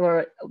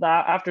or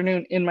that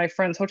afternoon in my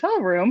friend's hotel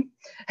room.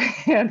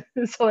 And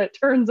so it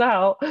turns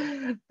out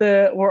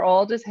that we're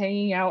all just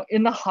hanging out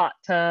in the hot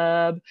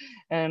tub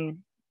and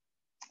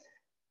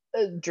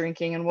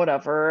drinking and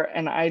whatever.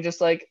 And I just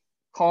like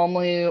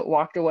calmly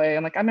walked away.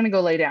 I'm like, I'm gonna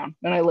go lay down.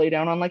 And I lay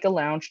down on like a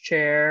lounge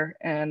chair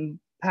and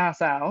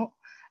pass out.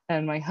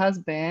 And my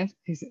husband,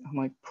 I'm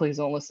like, please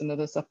don't listen to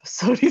this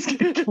episode. He's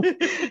gonna kill me.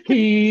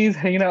 He's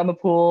hanging out in the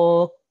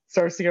pool,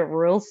 starts to get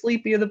real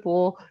sleepy in the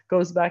pool,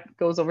 goes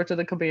over to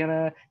the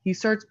cabana. He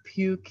starts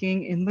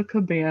puking in the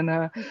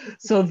cabana.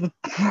 So the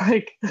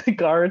like the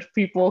guard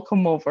people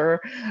come over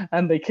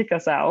and they kick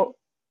us out.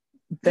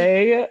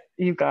 You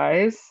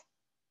guys,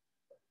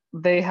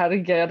 they had to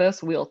get us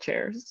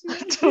wheelchairs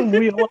to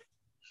wheel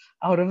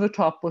out of the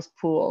topless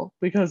pool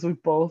because we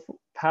both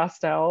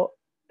passed out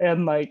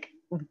and like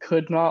we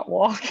could not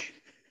walk.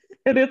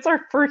 And it's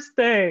our first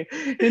day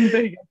in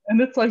Vegas.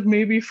 And it's like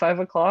maybe 5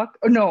 o'clock.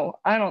 Or no,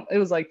 it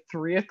was like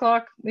 3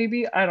 o'clock,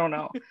 maybe. I don't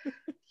know.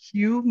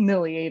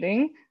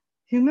 Humiliating.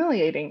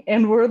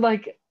 And we're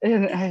like,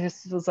 and I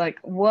just was like,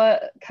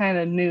 what kind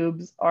of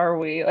noobs are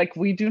we? Like,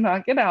 we do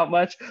not get out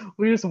much.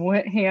 We just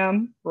went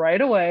ham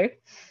right away.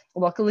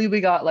 Luckily,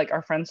 we got like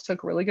our friends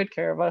took really good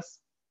care of us.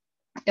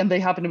 And they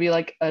happened to be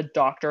like a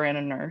doctor and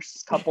a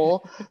nurse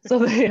couple. So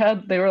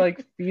they were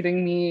like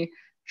feeding me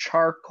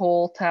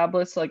charcoal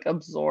tablets to like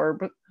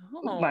absorb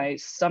my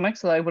stomach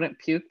so that I wouldn't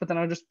puke, but then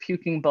I was just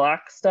puking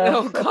black stuff.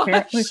 Oh, gosh.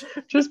 Apparently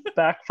just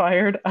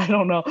backfired. I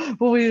don't know.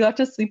 But we got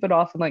to sleep it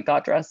off and like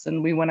got dressed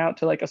and we went out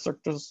to like a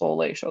Cirque du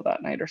Soleil show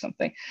that night or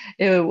something.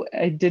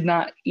 I did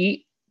not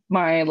eat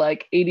my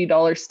like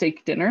 $80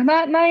 steak dinner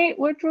that night,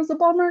 which was a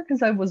bummer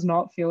because I was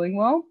not feeling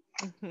well.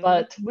 Mm-hmm.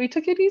 But we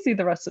took it easy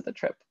the rest of the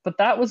trip. But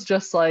that was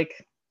just like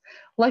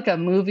a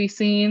movie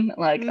scene,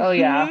 like, oh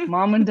yeah,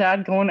 mom and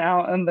dad going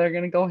out and they're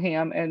gonna go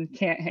ham and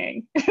can't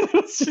hang.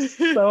 It's just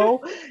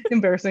so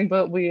embarrassing.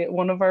 But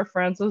one of our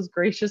friends was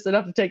gracious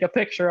enough to take a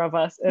picture of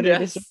us, and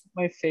it is just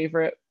my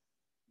favorite.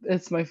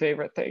 It's my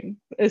favorite thing.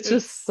 It's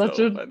just such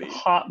a funny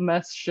hot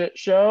mess shit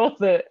show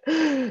that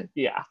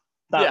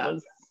that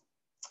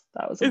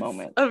was a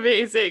moment.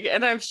 Amazing.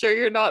 And I'm sure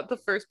you're not the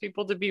first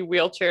people to be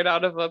wheelchaired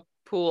out of a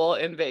pool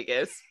in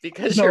Vegas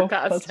because you're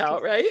passed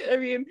out, right? I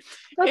mean,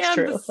 that's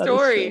true.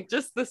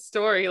 The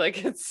story,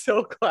 like it's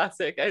so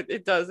classic.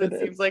 It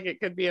seems like it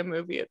could be a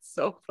movie. It's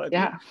so funny.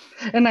 Yeah.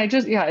 And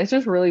it's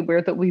just really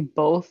weird that we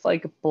both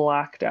like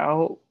blacked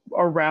out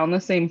around the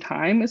same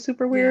time. Is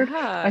super weird.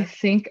 Yeah. I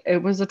think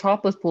it was a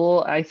topless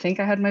pool. I think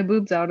I had my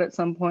boobs out at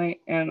some point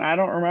and I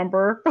don't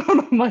remember.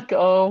 I'm like,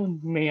 oh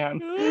man.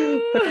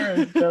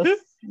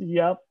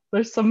 Yep.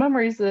 There's some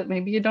memories that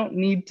maybe you don't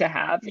need to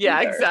have. Yeah,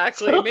 either.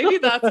 Exactly. So, maybe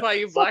that's why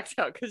you blacked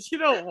out, because you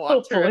don't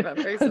want to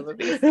remember some of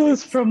these things. It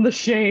was from the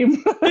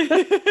shame.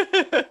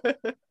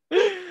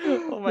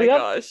 Oh my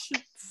gosh.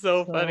 It's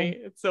so funny.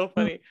 It's so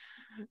funny.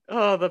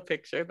 Oh, the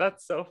picture.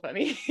 That's so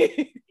funny.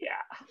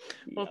 Yeah.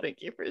 Well,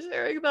 thank you for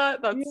sharing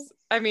that.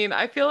 I mean,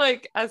 I feel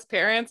like as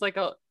parents, like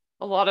a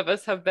lot of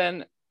us have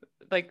been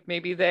like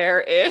maybe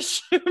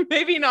there-ish,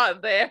 maybe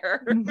not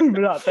there.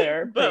 Not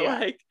there. But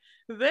like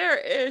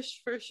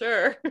there-ish for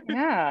sure.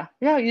 Yeah,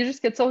 you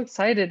just get so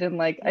excited and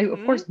like I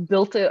of course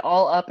built it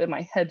all up in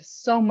my head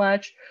so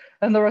much,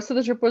 and the rest of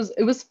the trip was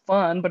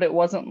fun, but it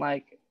wasn't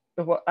like,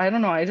 I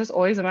don't know, I just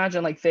always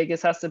imagine like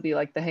Vegas has to be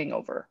like The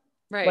Hangover,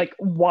 right? Like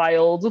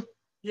wild.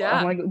 Yeah,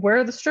 I'm like, where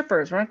are the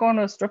strippers? We're not going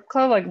to a strip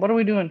club. Like, what are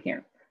we doing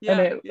here?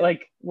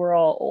 Like we're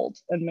all old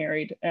and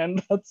married,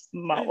 and that's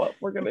not what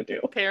we're gonna do.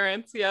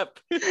 Parents, yep.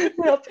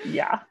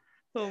 Yeah.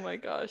 Oh my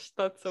gosh,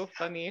 that's so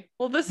funny.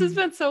 Well, this has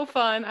been so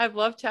fun. I've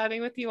loved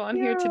chatting with you on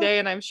here today,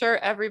 and I'm sure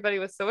everybody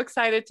was so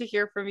excited to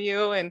hear from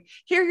you and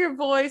hear your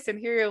voice and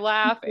hear your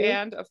laugh,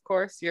 and of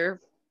course your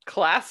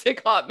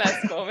classic hot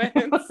mess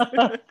moments.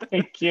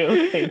 Thank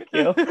you.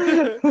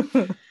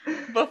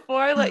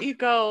 Before I let you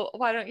go,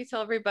 why don't you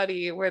tell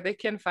everybody where they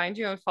can find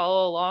you and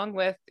follow along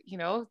with,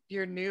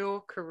 your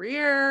new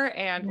career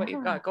and what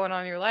you've got going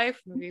on in your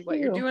life, maybe what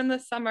you're doing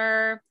this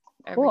summer.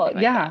 Cool. Like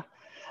that.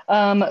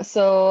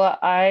 So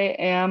I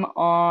am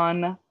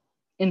on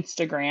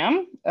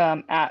Instagram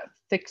at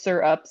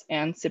Fixer Ups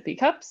and Sippy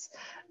Cups.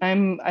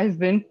 I've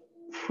been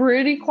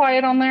pretty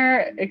quiet on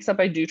there, except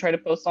I do try to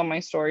post on my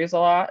stories a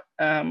lot,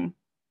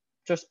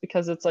 just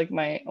because it's like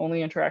my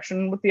only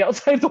interaction with the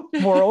outside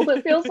world,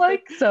 it feels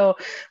like. So,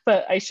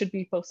 but I should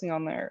be posting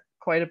on there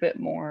quite a bit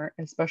more,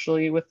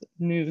 especially with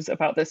news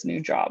about this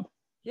new job.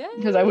 Yeah.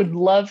 Because I would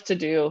love to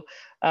do,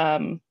 I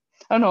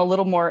don't know, a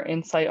little more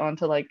insight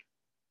onto like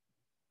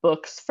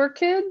books for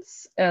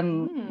kids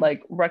and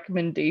like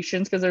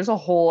recommendations, because there's a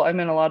whole, I'm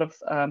in a lot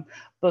of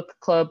book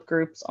club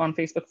groups on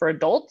Facebook for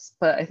adults,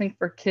 but I think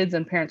for kids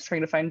and parents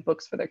trying to find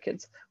books for their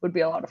kids would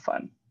be a lot of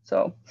fun.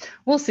 So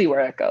we'll see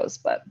where it goes.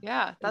 But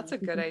yeah, that's a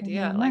good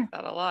idea. I like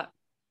that a lot.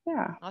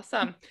 Yeah.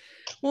 Awesome.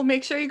 Well,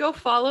 make sure you go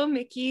follow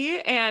Mickey,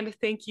 and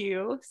thank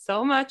you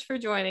so much for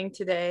joining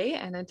today.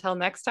 And until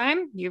next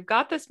time, you've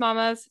got this,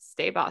 mamas.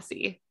 Stay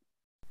bossy.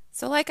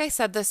 So like I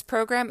said, this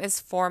program is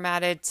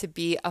formatted to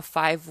be a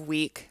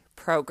 5-week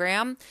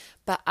program,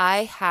 but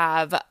I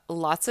have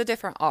lots of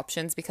different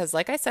options because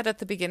like I said at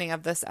the beginning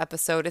of this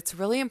episode, it's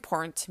really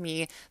important to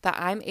me that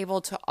I'm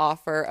able to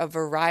offer a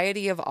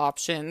variety of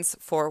options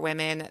for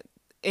women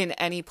in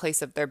any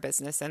place of their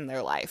business in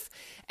their life.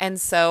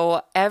 And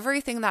so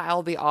everything that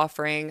I'll be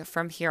offering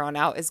from here on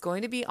out is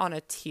going to be on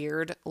a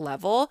tiered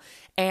level,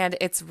 and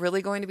it's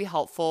really going to be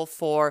helpful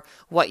for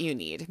what you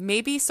need.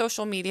 Maybe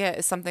social media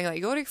is something that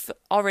you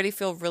already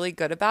feel really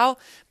good about,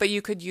 but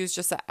you could use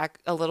just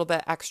a little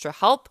bit extra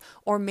help.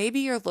 Or maybe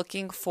you're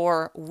looking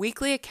for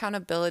weekly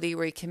accountability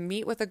where you can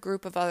meet with a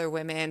group of other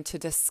women to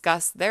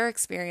discuss their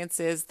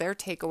experiences, their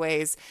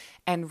takeaways,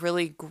 and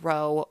really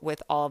grow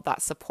with all of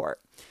that support.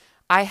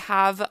 I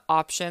have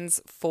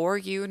options for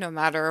you no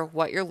matter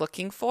what you're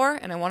looking for,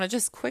 and I want to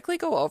just quickly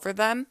go over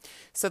them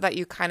so that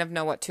you kind of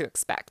know what to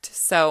expect.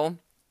 So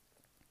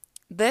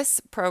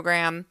this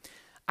program,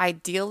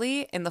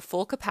 ideally in the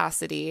full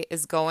capacity,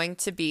 is going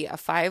to be a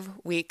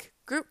 5-week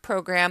group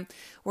program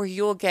where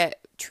you'll get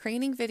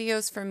training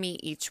videos from me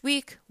each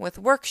week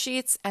with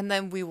worksheets, and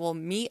then we will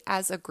meet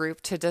as a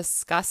group to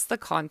discuss the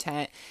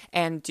content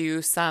and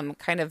do some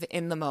kind of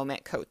in the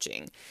moment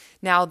coaching.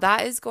 Now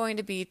that is going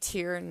to be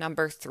tier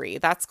number 3.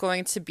 That's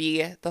going to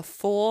be the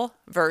full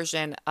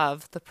version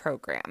of the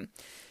program.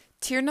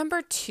 Tier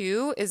number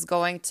 2 is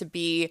going to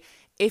be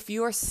if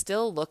you are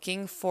still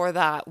looking for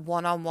that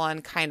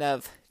one-on-one kind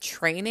of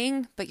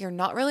training, but you're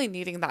not really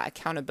needing that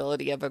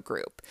accountability of a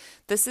group.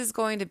 This is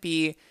going to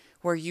be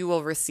where you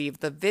will receive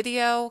the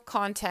video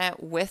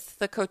content with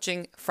the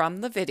coaching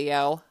from the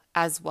video,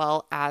 as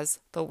well as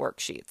the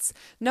worksheets.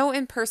 No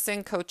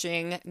in-person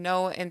coaching,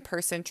 no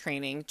in-person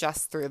training,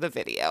 just through the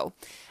video.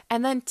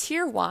 And then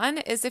tier 1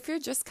 is if you're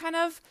just kind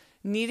of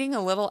needing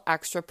a little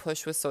extra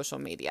push with social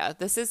media.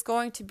 This is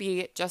going to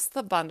be just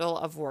the bundle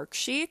of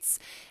worksheets,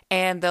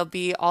 and there'll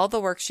be all the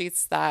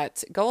worksheets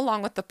that go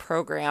along with the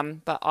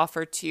program, but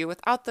offered to you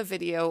without the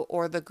video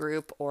or the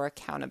group or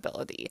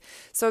accountability.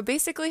 So I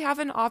basically have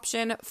an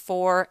option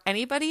for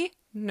anybody,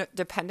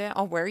 dependent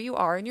on where you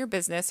are in your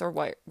business or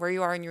where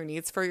you are in your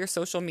needs for your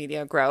social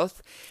media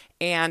growth.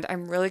 And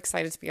I'm really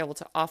excited to be able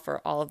to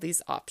offer all of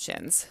these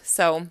options.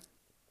 So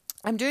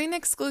I'm doing an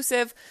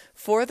exclusive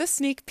for the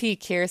sneak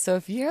peek here. So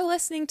if you're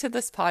listening to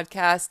this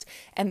podcast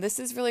and this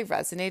is really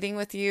resonating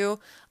with you,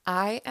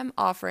 I am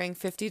offering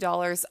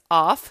 $50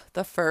 off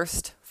the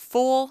first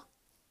full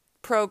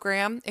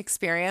program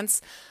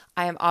experience.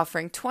 I am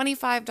offering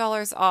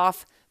 $25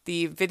 off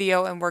the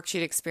video and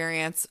worksheet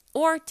experience,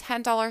 or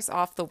 $10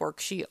 off the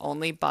worksheet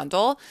only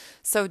bundle.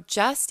 So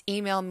just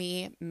email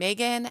me,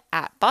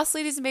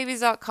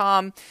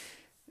 Megan@bossladiesandbabies.com.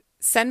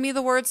 Send me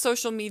the word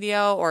social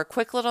media or a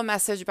quick little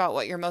message about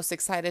what you're most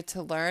excited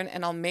to learn,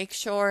 and I'll make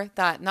sure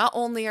that not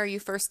only are you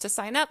first to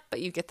sign up,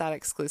 but you get that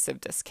exclusive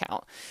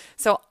discount.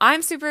 So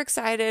I'm super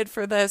excited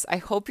for this. I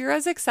hope you're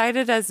as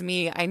excited as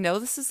me. I know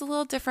this is a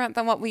little different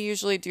than what we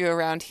usually do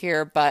around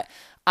here, but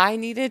I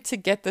needed to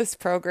get this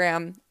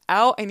program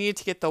out. I needed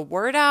to get the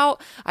word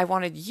out. I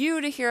wanted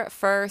you to hear it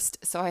first.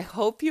 So I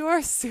hope you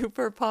are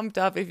super pumped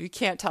up. If you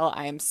can't tell,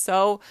 I am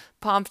so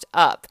pumped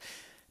up.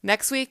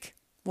 Next week,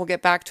 we'll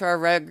get back to our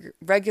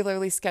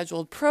regularly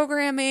scheduled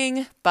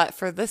programming, but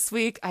for this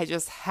week, I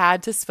just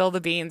had to spill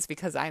the beans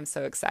because I'm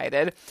so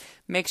excited.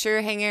 Make sure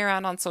you're hanging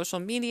around on social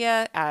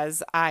media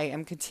as I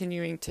am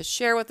continuing to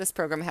share what this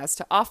program has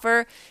to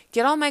offer.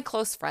 Get on my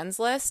close friends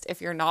list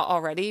if you're not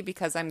already,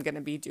 because I'm going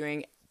to be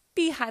doing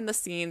behind the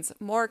scenes,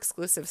 more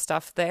exclusive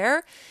stuff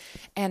there.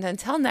 And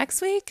until next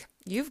week,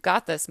 you've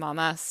got this,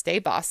 mama. Stay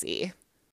bossy.